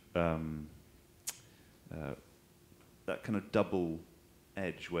of double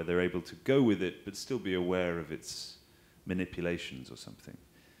edge where they're able to go with it but still be aware of its manipulations or something.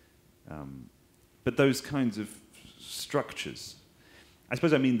 But those kinds of structures, I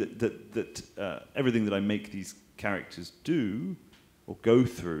suppose I mean that everything that I make these characters do or go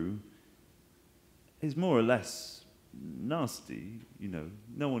through is more or less nasty, you know.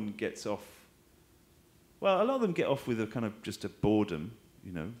 No one gets off well, a lot of them get off with a kind of just a boredom,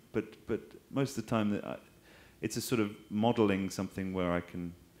 you know. But most of the time, it's a sort of modelling something where I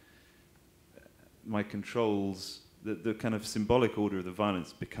can my controls, the kind of symbolic order of the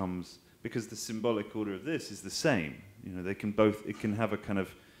violence becomes, because the symbolic order of this is the same. You know, they can both. It can have a kind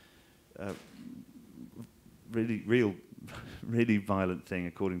of really violent thing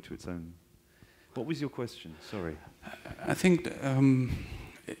according to its own. What was your question? Sorry. I think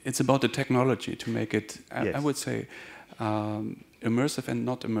it's about the technology to make it. Yes. I would say immersive and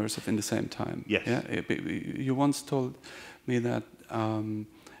not immersive in the same time. Yes. Yeah. You once told me that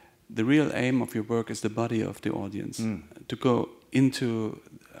the real aim of your work is the body of the audience, to go into,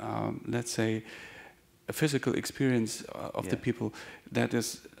 let's say, a physical experience of the people that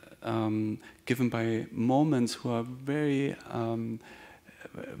is given by moments who are very,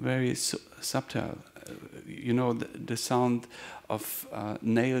 very subtle. You know, the sound of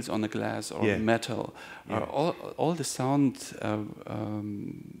nails on a glass or metal, or all the sound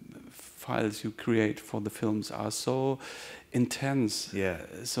files you create for the films are so intense. Yeah.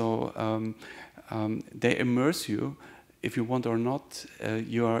 So they immerse you, if you want or not.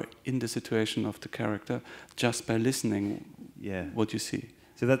 You are in the situation of the character just by listening. What you see.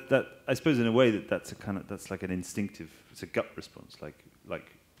 So that I suppose in a way that's like an instinctive. It's a gut response, like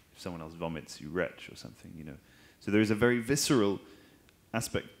if someone else vomits, you retch or something, you know. So there is a very visceral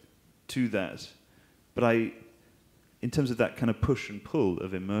aspect to that. But in terms of that kind of push and pull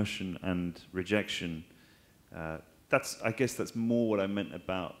of immersion and rejection, I guess that's more what I meant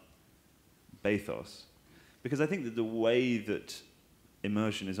about bathos. Because I think that the way that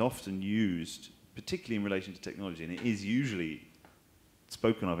immersion is often used, particularly in relation to technology, and it is usually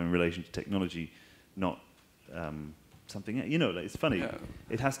spoken of in relation to technology, not something, you know, like, it's funny. Yeah.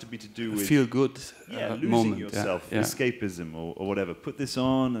 It has to be to do with feel good losing moment. yourself, escapism or whatever. Put this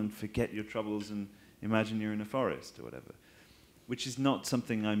on and forget your troubles and imagine you're in a forest or whatever, which is not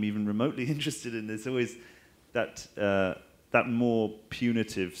something I'm even remotely interested in. There's always that more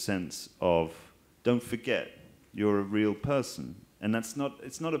punitive sense of, don't forget, you're a real person. And it's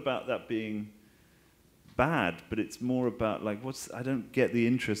not about that being bad, but it's more about, like, I don't get the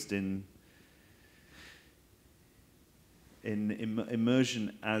interest in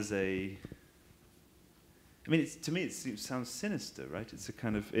immersion as a... I mean, to me, it sounds sinister, right? It's a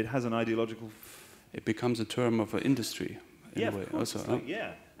kind of... It has an ideological... It becomes a term of an industry, in a way. Of course. Also,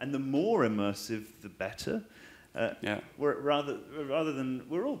 and the more immersive, the better. Rather than...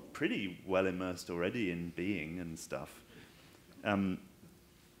 We're all pretty well immersed already in being and stuff. And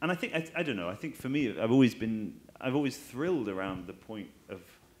I think... I don't know. I think for me, I've always thrilled around the point of...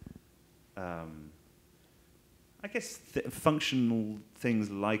 I guess functional things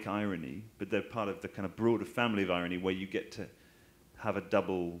like irony, but they're part of the kind of broader family of irony where you get to have a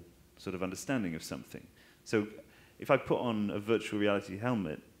double sort of understanding of something. So if I put on a virtual reality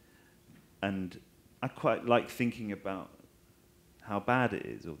helmet, and I quite like thinking about how bad it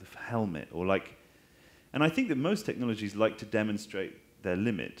is, or the helmet, or like... And I think that most technologies like to demonstrate their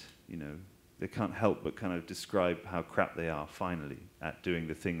limit, you know. They can't help but kind of describe how crap they are, finally, at doing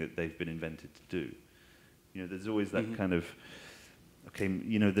the thing that they've been invented to do. You know, there's always that kind of, okay,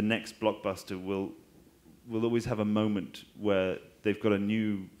 you know, the next blockbuster will always have a moment where they've got a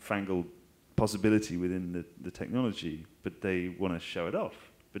new-fangled possibility within the technology, but they want to show it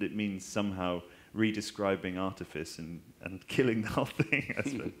off. But it means somehow redescribing artifice and killing the whole thing, I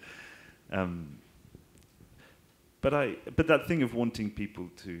suppose. But that thing of wanting people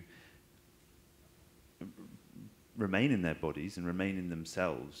to remain in their bodies and remain in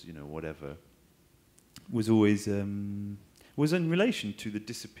themselves, you know, whatever, was always was in relation to the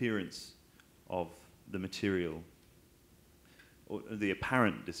disappearance of the material, or the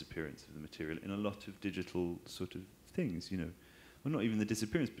apparent disappearance of the material in a lot of digital sort of things, you know. Well, not even the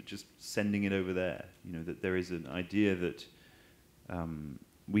disappearance, but just sending it over there, you know, that there is an idea that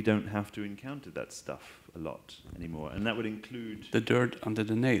we don't have to encounter that stuff a lot anymore. And that would include... the dirt under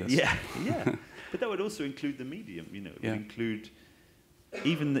the nails. Yeah. But that would also include the medium, you know. It would include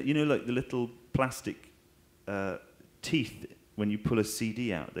even, you know, like the little plastic teeth, when you pull a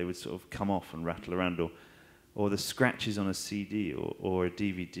CD out, they would sort of come off and rattle around, or the scratches on a CD or a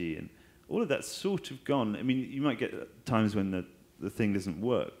DVD, and all of that's sort of gone. I mean, you might get times when the thing doesn't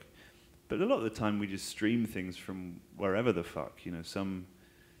work, but a lot of the time we just stream things from wherever the fuck, you know, some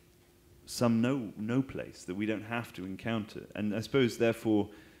no place that we don't have to encounter. And I suppose, therefore,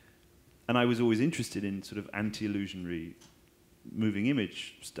 and I was always interested in sort of anti-illusionary moving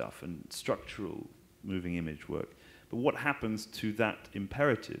image stuff and structural moving image work. But what happens to that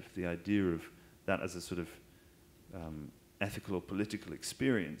imperative, the idea of that as a sort of ethical or political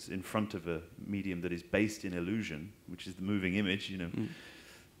experience in front of a medium that is based in illusion, which is the moving image, you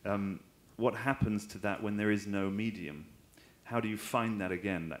know, what happens to that when there is no medium? How do you find that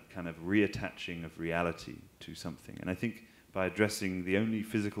again, that kind of reattaching of reality to something? And I think by addressing the only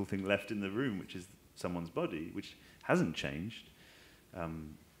physical thing left in the room, which is someone's body, which hasn't changed,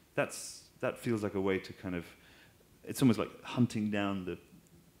 that feels like a way to kind of, it's almost like hunting down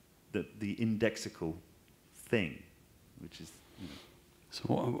the indexical thing, which is, you know. So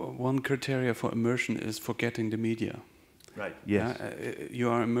one criteria for immersion is forgetting the media. Right. Yes. You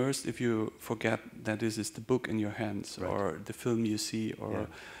are immersed if you forget that this is the book in your hands, right, or the film you see, or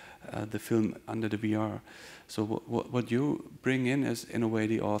the film under the VR. So what you bring in is, in a way,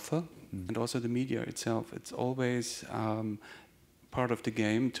 the author and also the media itself. It's always part of the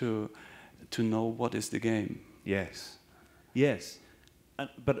game to know what is the game. Yes. Yes.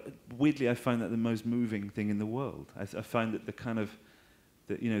 But weirdly, I find that the most moving thing in the world. I find that the kind of,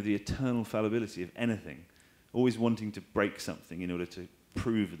 the eternal fallibility of anything, always wanting to break something in order to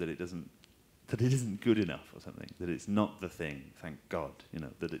prove that it isn't good enough or something, that it's not the thing, thank God, you know,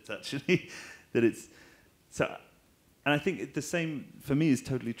 that it's actually, that it's, so, and I think the same, for me, is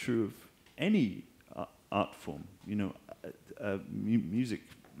totally true of any art form, you know, music,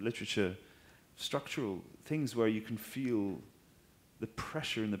 literature, structural things where you can feel the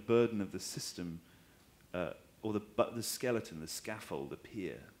pressure and the burden of the system, or the skeleton, the scaffold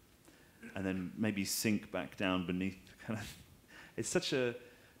appear, and then maybe sink back down beneath. Kind of, it's such a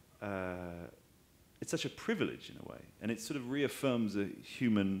privilege in a way, and it sort of reaffirms a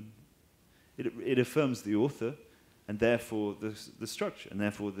human. It affirms the author, and therefore the structure, and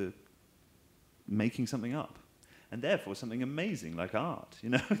therefore the making something up, and therefore something amazing like art. You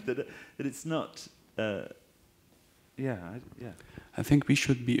know that it's not. I think we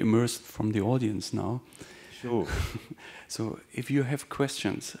should be immersed from the audience now. Sure. So if you have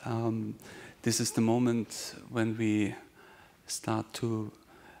questions, this is the moment when we start to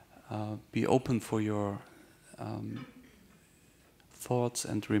be open for your thoughts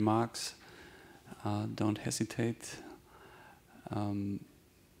and remarks. Don't hesitate.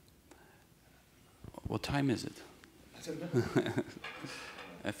 What time is it? I don't know.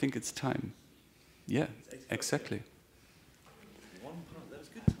 I think it's time. Yeah, exactly. That was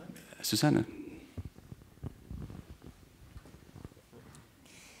good timing. Susanne.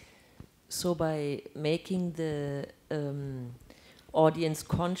 So by making the audience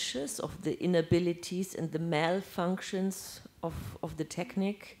conscious of the inabilities and the malfunctions of the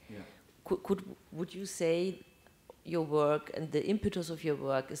technique, would you say your work and the impetus of your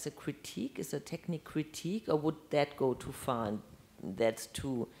work is a critique, is a technique critique, or would that go too far and that's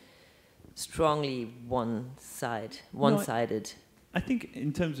too strongly one-sided? No, I think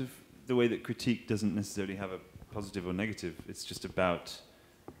in terms of the way that critique doesn't necessarily have a positive or negative, it's just about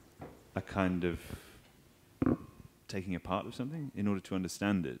a kind of taking a part of something in order to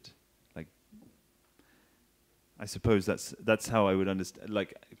understand it. Like, I suppose that's how I would understand,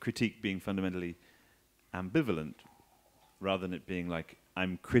 like, critique being fundamentally ambivalent, rather than it being like,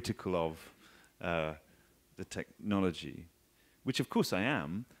 I'm critical of the technology, which of course I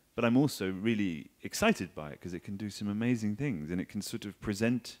am, but I'm also really excited by it because it can do some amazing things, and it can sort of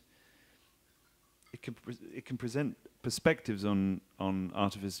present, it can present perspectives on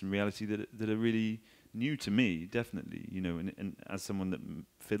artifice and reality that are really new to me, definitely, you know, and as someone that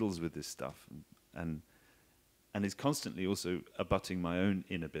fiddles with this stuff and is constantly also abutting my own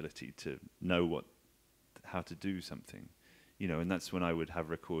inability to know how to do something, you know, and that's when I would have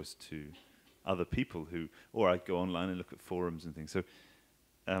recourse to other people or I'd go online and look at forums and things. So,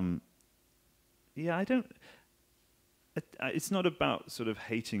 it's not about sort of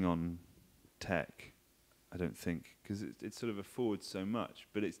hating on tech, I don't think, because it sort of affords so much,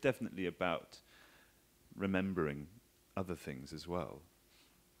 but it's definitely about remembering other things as well,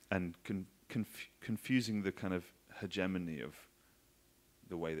 and confusing the kind of hegemony of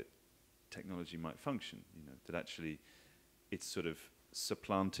the way that technology might function, you know, that actually it's sort of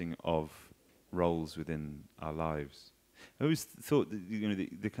supplanting of roles within our lives. I always thought that, you know,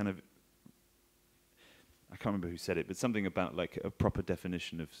 the kind of, I can't remember who said it, but something about like a proper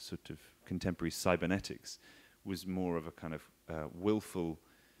definition of sort of contemporary cybernetics was more of a kind of willful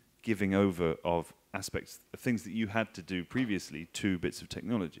giving over of aspects of things that you had to do previously to bits of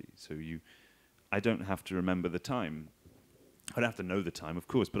technology. So I don't have to remember the time. I don't have to know the time, of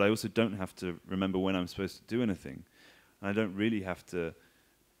course, but I also don't have to remember when I'm supposed to do anything. And I don't really have to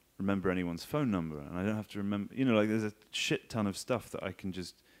remember anyone's phone number, and I don't have to remember, you know, like there's a shit ton of stuff that I can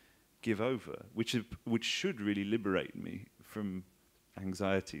just give over, which should really liberate me from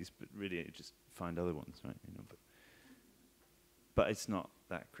anxieties, but really just find other ones, right? You know, but it's not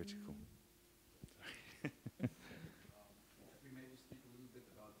that critical. We maybe speak a little bit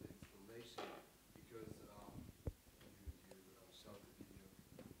about the installation, because you showed the video.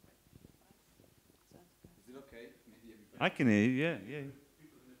 Is it okay? Maybe everybody. I can hear you, yeah.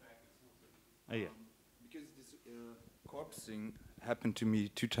 People in the back as well. Oh, yeah. Because this corpsing happened to me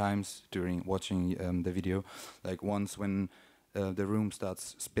 2 times during watching the video. Like once when the room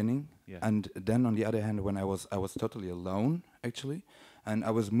starts spinning, Yeah. and then on the other hand when I was totally alone actually, and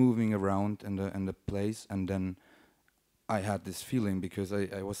I was moving around in the place, and then I had this feeling because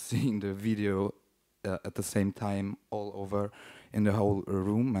I was seeing the video at the same time all over in the whole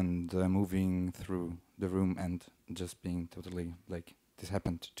room, and moving through the room and just being totally like, this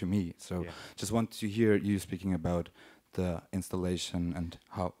happened to me. So Yeah. just want to hear you speaking about the installation and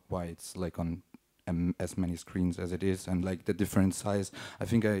why it's like on as many screens as it is, and like the different size. I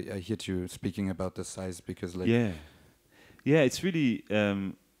think I heard you speaking about the size because like it's really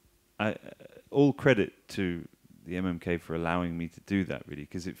all credit to the MMK for allowing me to do that, really,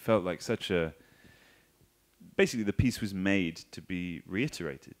 because it felt like such a, basically the piece was made to be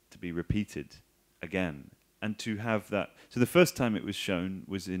reiterated, to be repeated again, and to have that. So the first time it was shown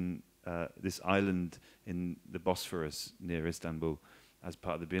was in this island in the Bosphorus near Istanbul, as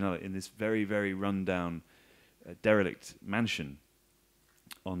part of the Biennale, in this very, very run-down, derelict mansion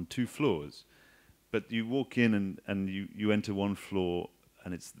on 2 floors. But you walk in and you enter one floor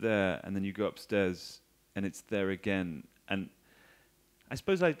and it's there, and then you go upstairs and it's there again. And I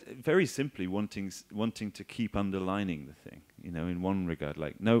suppose very simply wanting to keep underlining the thing, in one regard,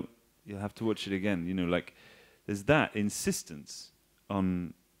 like, no, you'll have to watch it again, like there's that insistence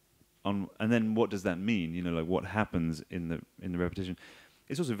on, and then what does that mean? Like what happens in the repetition?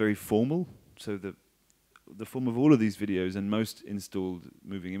 It's also very formal. So the form of all of these videos and most installed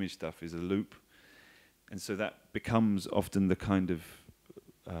moving image stuff is a loop, and so that becomes often the kind of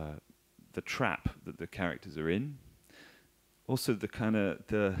the trap that the characters are in. Also, the kind of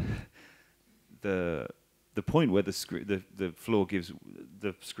the point where the floor gives,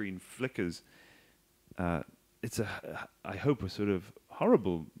 the screen flickers. It's I hope a sort of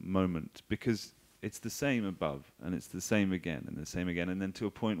horrible moment, because it's the same above and it's the same again and the same again, and then to a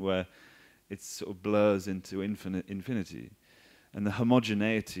point where it sort of blurs into infinity, and the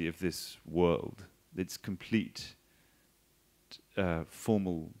homogeneity of this world, its complete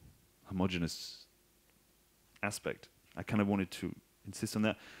formal homogeneous aspect. I kind of wanted to insist on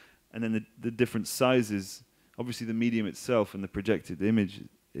that, and then the different sizes. Obviously, the medium itself and the projected image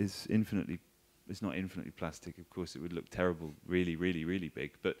is infinitely. It's not infinitely plastic, of course. It would look terrible, really, really, really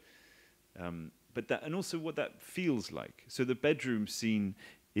big. But that, and also what that feels like. So the bedroom scene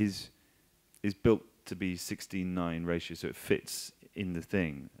is built to be 16:9 ratio, so it fits in the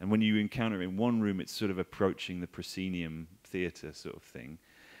thing. And when you encounter it in one room, it's sort of approaching the proscenium theatre sort of thing,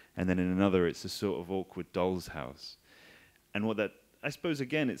 and then in another, it's a sort of awkward doll's house. And what that, I suppose,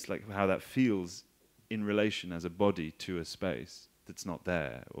 again, it's like how that feels in relation as a body to a space that's not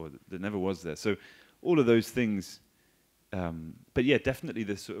there, or that never was there. So all of those things, but yeah, definitely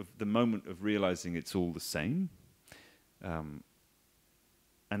the sort of the moment of realizing it's all the same, and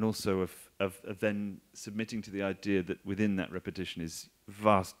also of then submitting to the idea that within that repetition is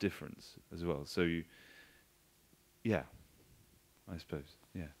vast difference as well. So I suppose,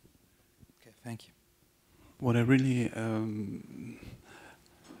 yeah. Okay, thank you. What I really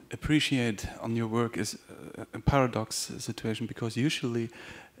appreciate on your work is a paradox situation, because usually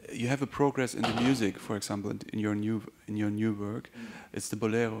you have a progress in the music, for example, in your new work, it's the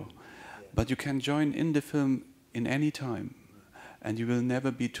bolero, but you can join in the film in any time, and you will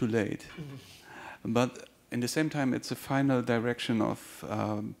never be too late. But in the same time, it's a final direction of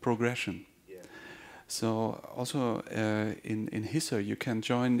progression. So also in Hisser, you can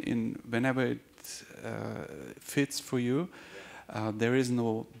join in whenever it fits for you. There is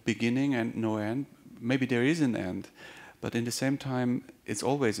no beginning and no end. Maybe there is an end, but in the same time, it's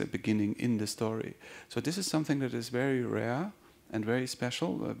always a beginning in the story. So this is something that is very rare and very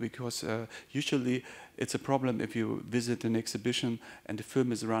special, because usually it's a problem if you visit an exhibition and the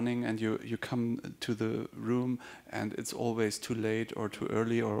film is running and you come to the room and it's always too late or too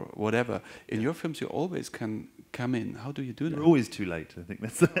early or whatever. In your films, you always can come in. How do you do that? You're always too late, I think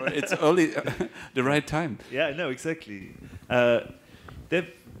that's it's only the right time. Yeah, no, exactly.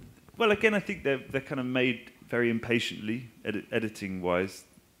 Well, again, I think they're kind of made very impatiently, editing-wise,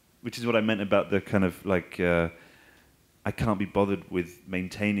 which is what I meant about the kind of like, I can't be bothered with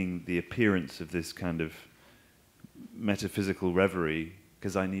maintaining the appearance of this kind of metaphysical reverie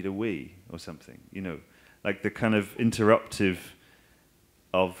because I need a wee or something, like the kind of interruptive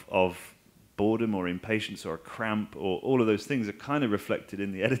of boredom or impatience or a cramp or all of those things are kind of reflected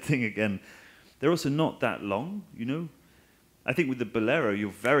in the editing again. They're also not that long, you know. I think with the Bolero,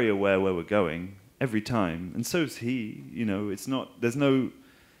 you're very aware where we're going every time, and so's he, you know. It's not,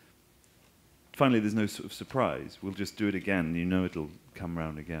 finally there's no sort of surprise. We'll just do it again, you know it'll come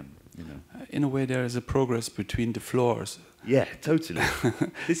round again, you know. In a way, there is a progress between the floors. Yeah, totally.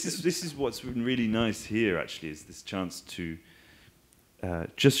 This is what's been really nice here, actually, is this chance to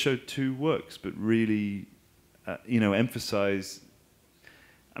just show two works, but really, you know, emphasize.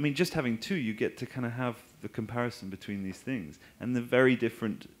 I mean, just having two, you get to kind of have the comparison between these things and the very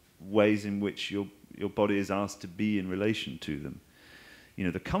different ways in which your body is asked to be in relation to them. You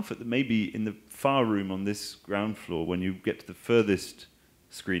know, the comfort that maybe in the far room on this ground floor, when you get to the furthest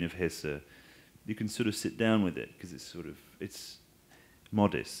screen of Hisse, you can sort of sit down with it because it's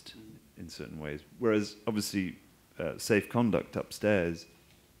modest in certain ways. Whereas obviously Safe Conduct upstairs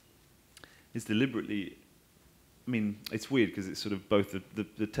is deliberately, I mean, it's weird because it's sort of both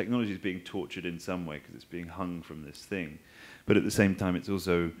the technology is being tortured in some way because it's being hung from this thing, but at the same time it's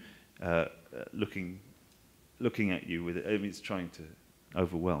also looking at you with it. I mean, it's trying to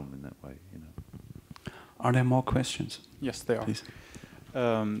overwhelm in that way, you know. Are there more questions? Yes, there are. Please.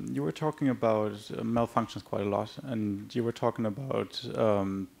 You were talking about malfunctions quite a lot, and you were talking about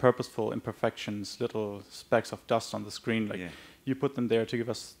purposeful imperfections, little specks of dust on the screen. Like, you put them there to give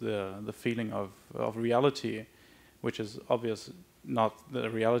us the feeling of reality, which is obvious not the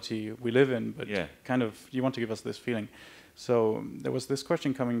reality we live in, but kind of you want to give us this feeling. So there was this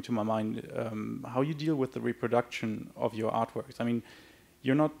question coming to my mind, how you deal with the reproduction of your artworks. I mean,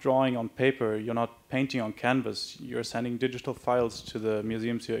 you're not drawing on paper, you're not painting on canvas, you're sending digital files to the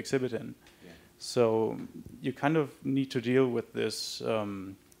museums you exhibit in. Yeah. So you kind of need to deal with this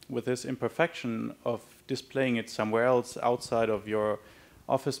imperfection of displaying it somewhere else outside of your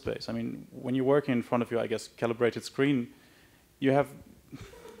office space. I mean, when you're working in front of your, I guess, calibrated screen, you have,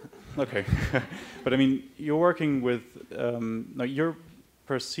 okay, but I mean, you're working with, no, you're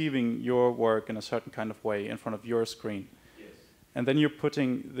perceiving your work in a certain kind of way in front of your screen. And then you're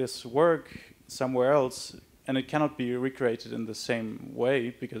putting this work somewhere else, and it cannot be recreated in the same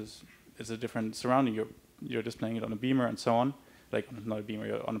way because it's a different surrounding. You're displaying it on a beamer and so on, like not a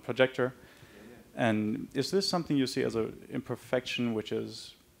beamer, on a projector. And is this something you see as an imperfection which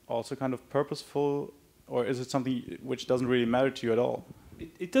is also kind of purposeful, or is it something which doesn't really matter to you at all?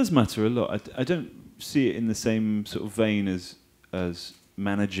 It does matter a lot. I don't see it in the same sort of vein as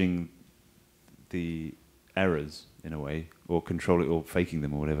managing the errors in a way, or control it, or faking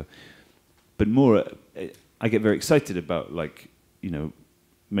them, or whatever. But more, I get very excited about, like, you know,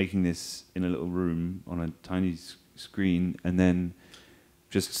 making this in a little room on a tiny screen, and then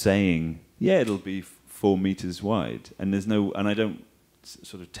just saying, yeah, it'll be 4 meters wide, and there's no, and I don't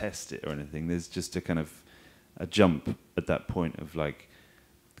sort of test it or anything. There's just a kind of a jump at that point of like,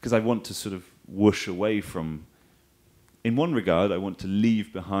 because I want to sort of whoosh away from. In one regard, I want to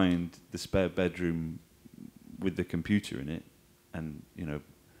leave behind the spare bedroom with the computer in it, and you know,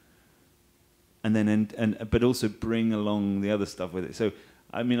 and then but also bring along the other stuff with it. So,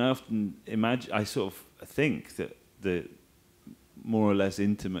 I mean, I often imagine, I sort of think that the more or less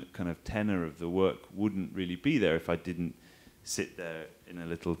intimate kind of tenor of the work wouldn't really be there if I didn't sit there in a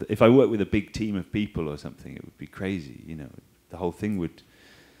little. If I worked with a big team of people or something, it would be crazy. You know, the whole thing would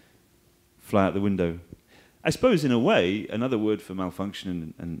fly out the window. I suppose, in a way, another word for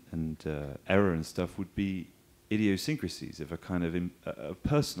malfunction and error and stuff would be idiosyncrasies of a kind of a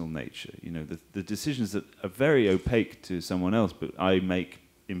personal nature. You know, the decisions that are very opaque to someone else, but I make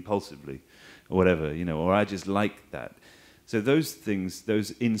impulsively, or whatever. You know, or I just like that. So those things,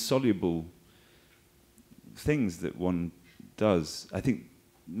 those insoluble things that one does, I think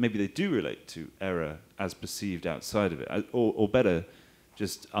maybe they do relate to error as perceived outside of it, or better,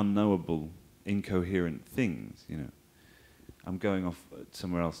 just unknowable, incoherent things, you know. I'm going off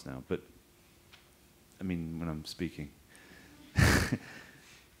somewhere else now, but I mean, when I'm speaking.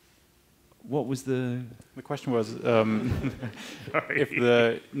 What was the question was if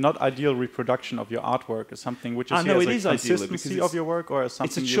the not ideal reproduction of your artwork is something which you see as a consistency of your work, or as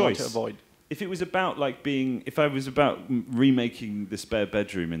something you want to avoid? If it was about like being, if I was about remaking the spare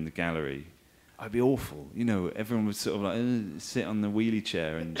bedroom in the gallery, I'd be awful. You know, everyone would sort of like sit on the wheelie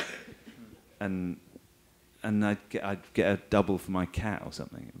chair and I'd get a double for my cat or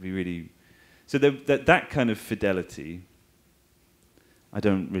something. It'd be really, so that kind of fidelity, I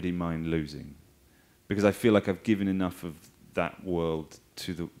don't really mind losing, because I feel like I've given enough of that world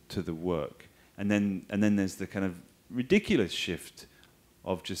to the work, and then there's the kind of ridiculous shift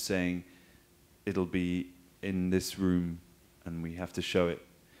of just saying it'll be in this room and we have to show it.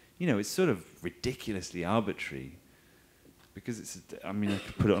 it's sort of ridiculously arbitrary, because I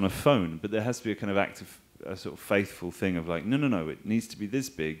could put it on a phone, but there has to be a kind of a sort of faithful thing of like, no, it needs to be this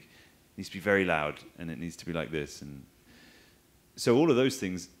big, it needs to be very loud, and it needs to be like this. And so all of those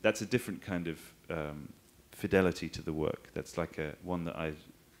things, that's a different kind of fidelity to the work. That's like one that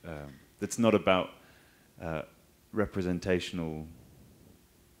that's not about representational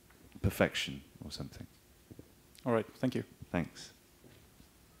perfection or something. All right, thank you. Thanks.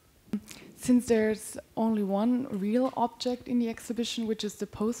 Since there's only one real object in the exhibition, which is the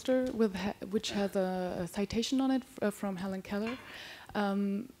poster, which has a citation on it from Helen Keller,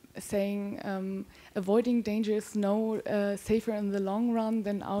 saying, avoiding danger is no safer in the long run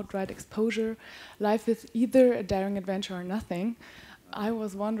than outright exposure. Life is either a daring adventure or nothing. I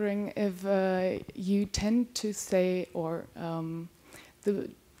was wondering if you tend to say, or the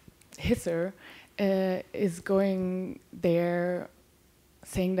Hisser is going there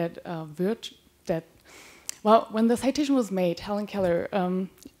saying that when the citation was made, Helen Keller,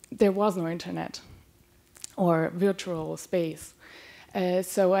 there was no internet or virtual space.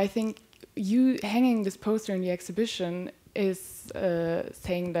 So I think you hanging this poster in the exhibition is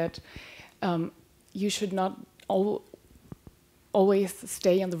saying that you should not always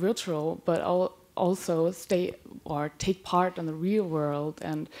stay in the virtual, but also stay or take part in the real world,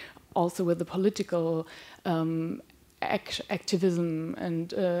 and also with the political activism.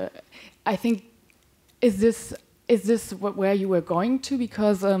 And I think, is this where you were going to?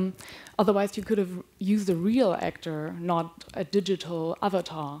 Because otherwise you could have used a real actor, not a digital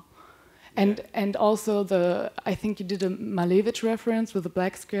avatar. And also I think you did a Malevich reference with the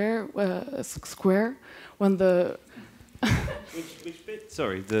black square when the which bit?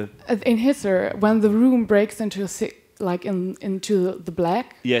 Sorry, in Hisser, when the room breaks into into the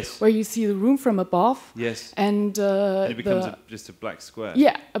black. Yes. Where you see the room from above. Yes. And it becomes just a black square.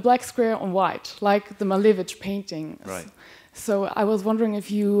 Yeah, a black square on white, like the Malevich painting. Right. So I was wondering if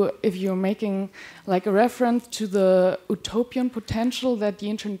you're making like a reference to the utopian potential that the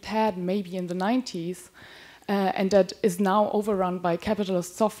internet had maybe in the 90s, and that is now overrun by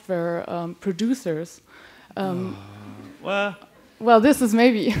capitalist software producers. Well, this is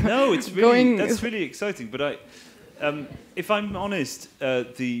maybe no, it's really that's really exciting. But if I'm honest, I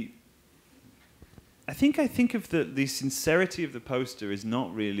think of the sincerity of the poster is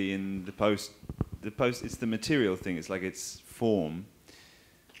not really in the post. The post, it's the material thing. It's like its form.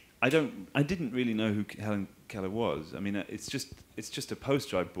 I didn't really know who Helen Keller was. I mean, it's just a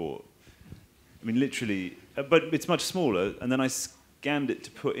poster I bought. I mean, literally, but it's much smaller. And then I scanned it to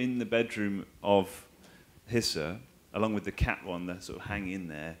put in the bedroom of Hisser, along with the cat one that sort of hang in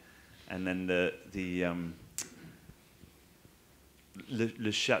there, and then the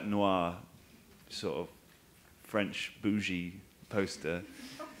Le Chat Noir sort of French bougie poster,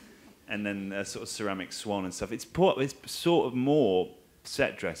 and then a sort of ceramic swan and stuff. It's sort of more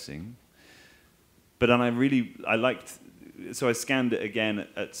set dressing, but then I liked, so I scanned it again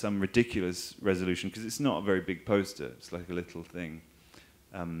at some ridiculous resolution because it's not a very big poster. It's like a little thing,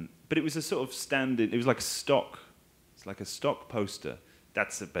 but it was a sort of standard. It was like a stock. It's like a stock poster.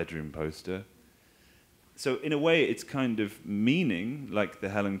 That's a bedroom poster. So in a way, it's kind of meaning, like the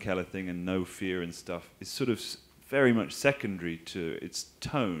Helen Keller thing and No Fear and stuff, is sort of very much secondary to its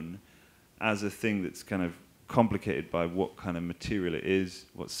tone as a thing that's kind of complicated by what kind of material it is,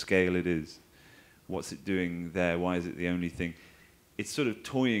 what scale it is, what's it doing there, why is it the only thing. It's sort of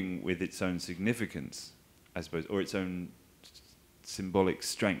toying with its own significance, I suppose, or its own symbolic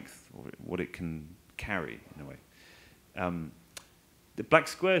strength, or what it can carry, in a way. The black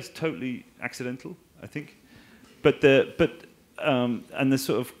square is totally accidental, I think, and the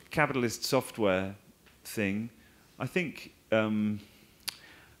sort of capitalist software thing, I think,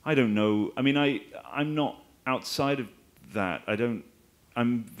 I don't know. I mean, I'm not outside of that.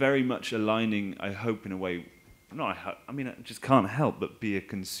 I'm very much aligning, I hope, in a way. I just can't help but be a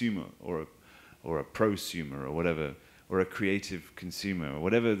consumer or a prosumer or whatever, or a creative consumer or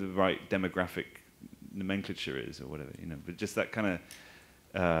whatever the right demographic nomenclature is or whatever, But just that kind of,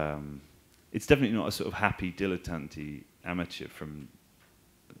 it's definitely not a sort of happy dilettante amateur from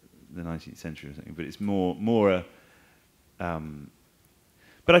the 19th century or something, but it's more a.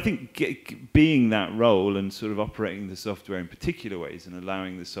 But I think being that role and sort of operating the software in particular ways and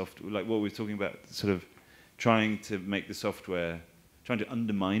allowing the software, like what we were talking about, sort of trying to make the software, trying to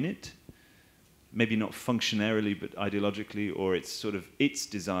undermine it, maybe not functionarily but ideologically, or its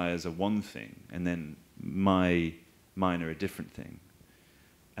desires are one thing and then mine are a different thing,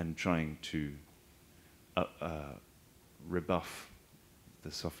 and trying to rebuff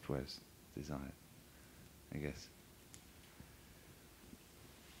the software's desire, I guess.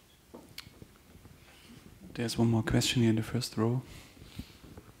 There's one more question here in the first row.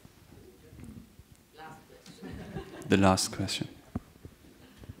 The last question.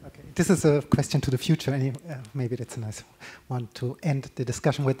 Okay, this is a question to the future. Maybe that's a nice one to end the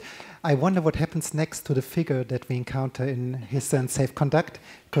discussion with. I wonder what happens next to the figure that we encounter in His and Safe Conduct,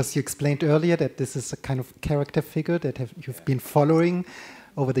 because you explained earlier that this is a kind of character figure that you've been following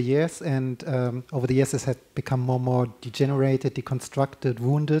over the years, and over the years it has become more and more degenerated, deconstructed,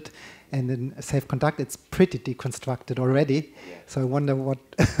 wounded, and in Safe Conduct it's pretty deconstructed already. Yeah. So I wonder what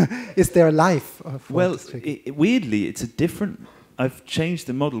is there a life for well, this figure? Weirdly, it's a different. I've changed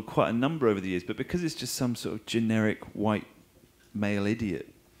the model quite a number over the years, but because it's just some sort of generic white male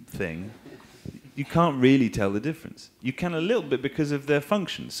idiot thing, you can't really tell the difference. You can a little bit because of their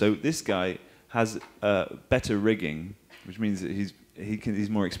function. So this guy has better rigging, which means that he's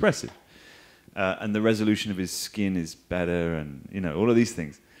more expressive, and the resolution of his skin is better, and all of these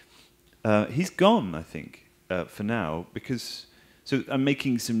things. He's gone, I think, for now, because so I'm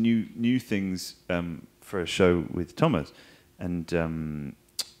making some new things for a show with Thomas, and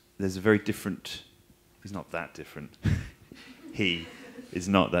there's a very different. He's not that different. He is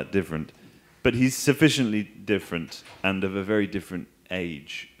not that different, but he's sufficiently different and of a very different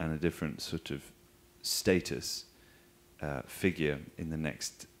age and a different sort of status figure in the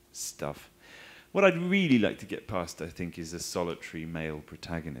next stuff. What I'd really like to get past, I think, is a solitary male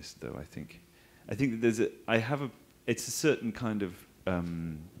protagonist. Though I think that it's a certain kind of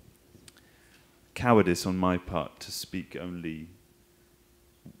cowardice on my part to speak only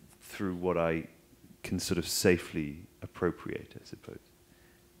through what I can sort of safely appropriate, I suppose.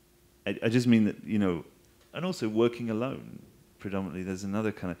 I just mean that, and also working alone, predominantly, there's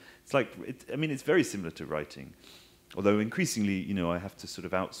another kind of, it's very similar to writing, although increasingly, I have to sort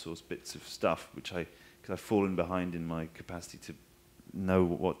of outsource bits of stuff, because I've fallen behind in my capacity to know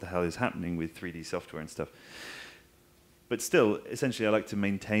what the hell is happening with 3D software and stuff. But still, essentially, I like to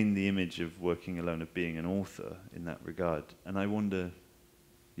maintain the image of working alone, of being an author in that regard. And I wonder,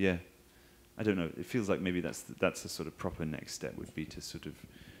 I don't know, it feels like maybe that's a sort of proper next step, would be to sort of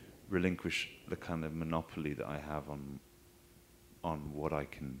relinquish the kind of monopoly that I have on what I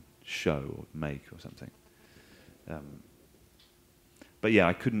can show or make or something. But yeah,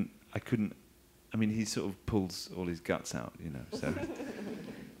 I couldn't. I mean, he sort of pulls all his guts out, So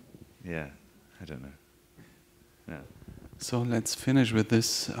yeah, I don't know. Yeah. So let's finish with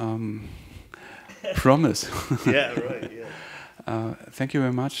this promise. Yeah, right. Yeah. Thank you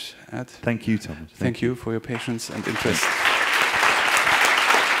very much, Ed. Thank you, Thomas. Thank you for your patience and interest.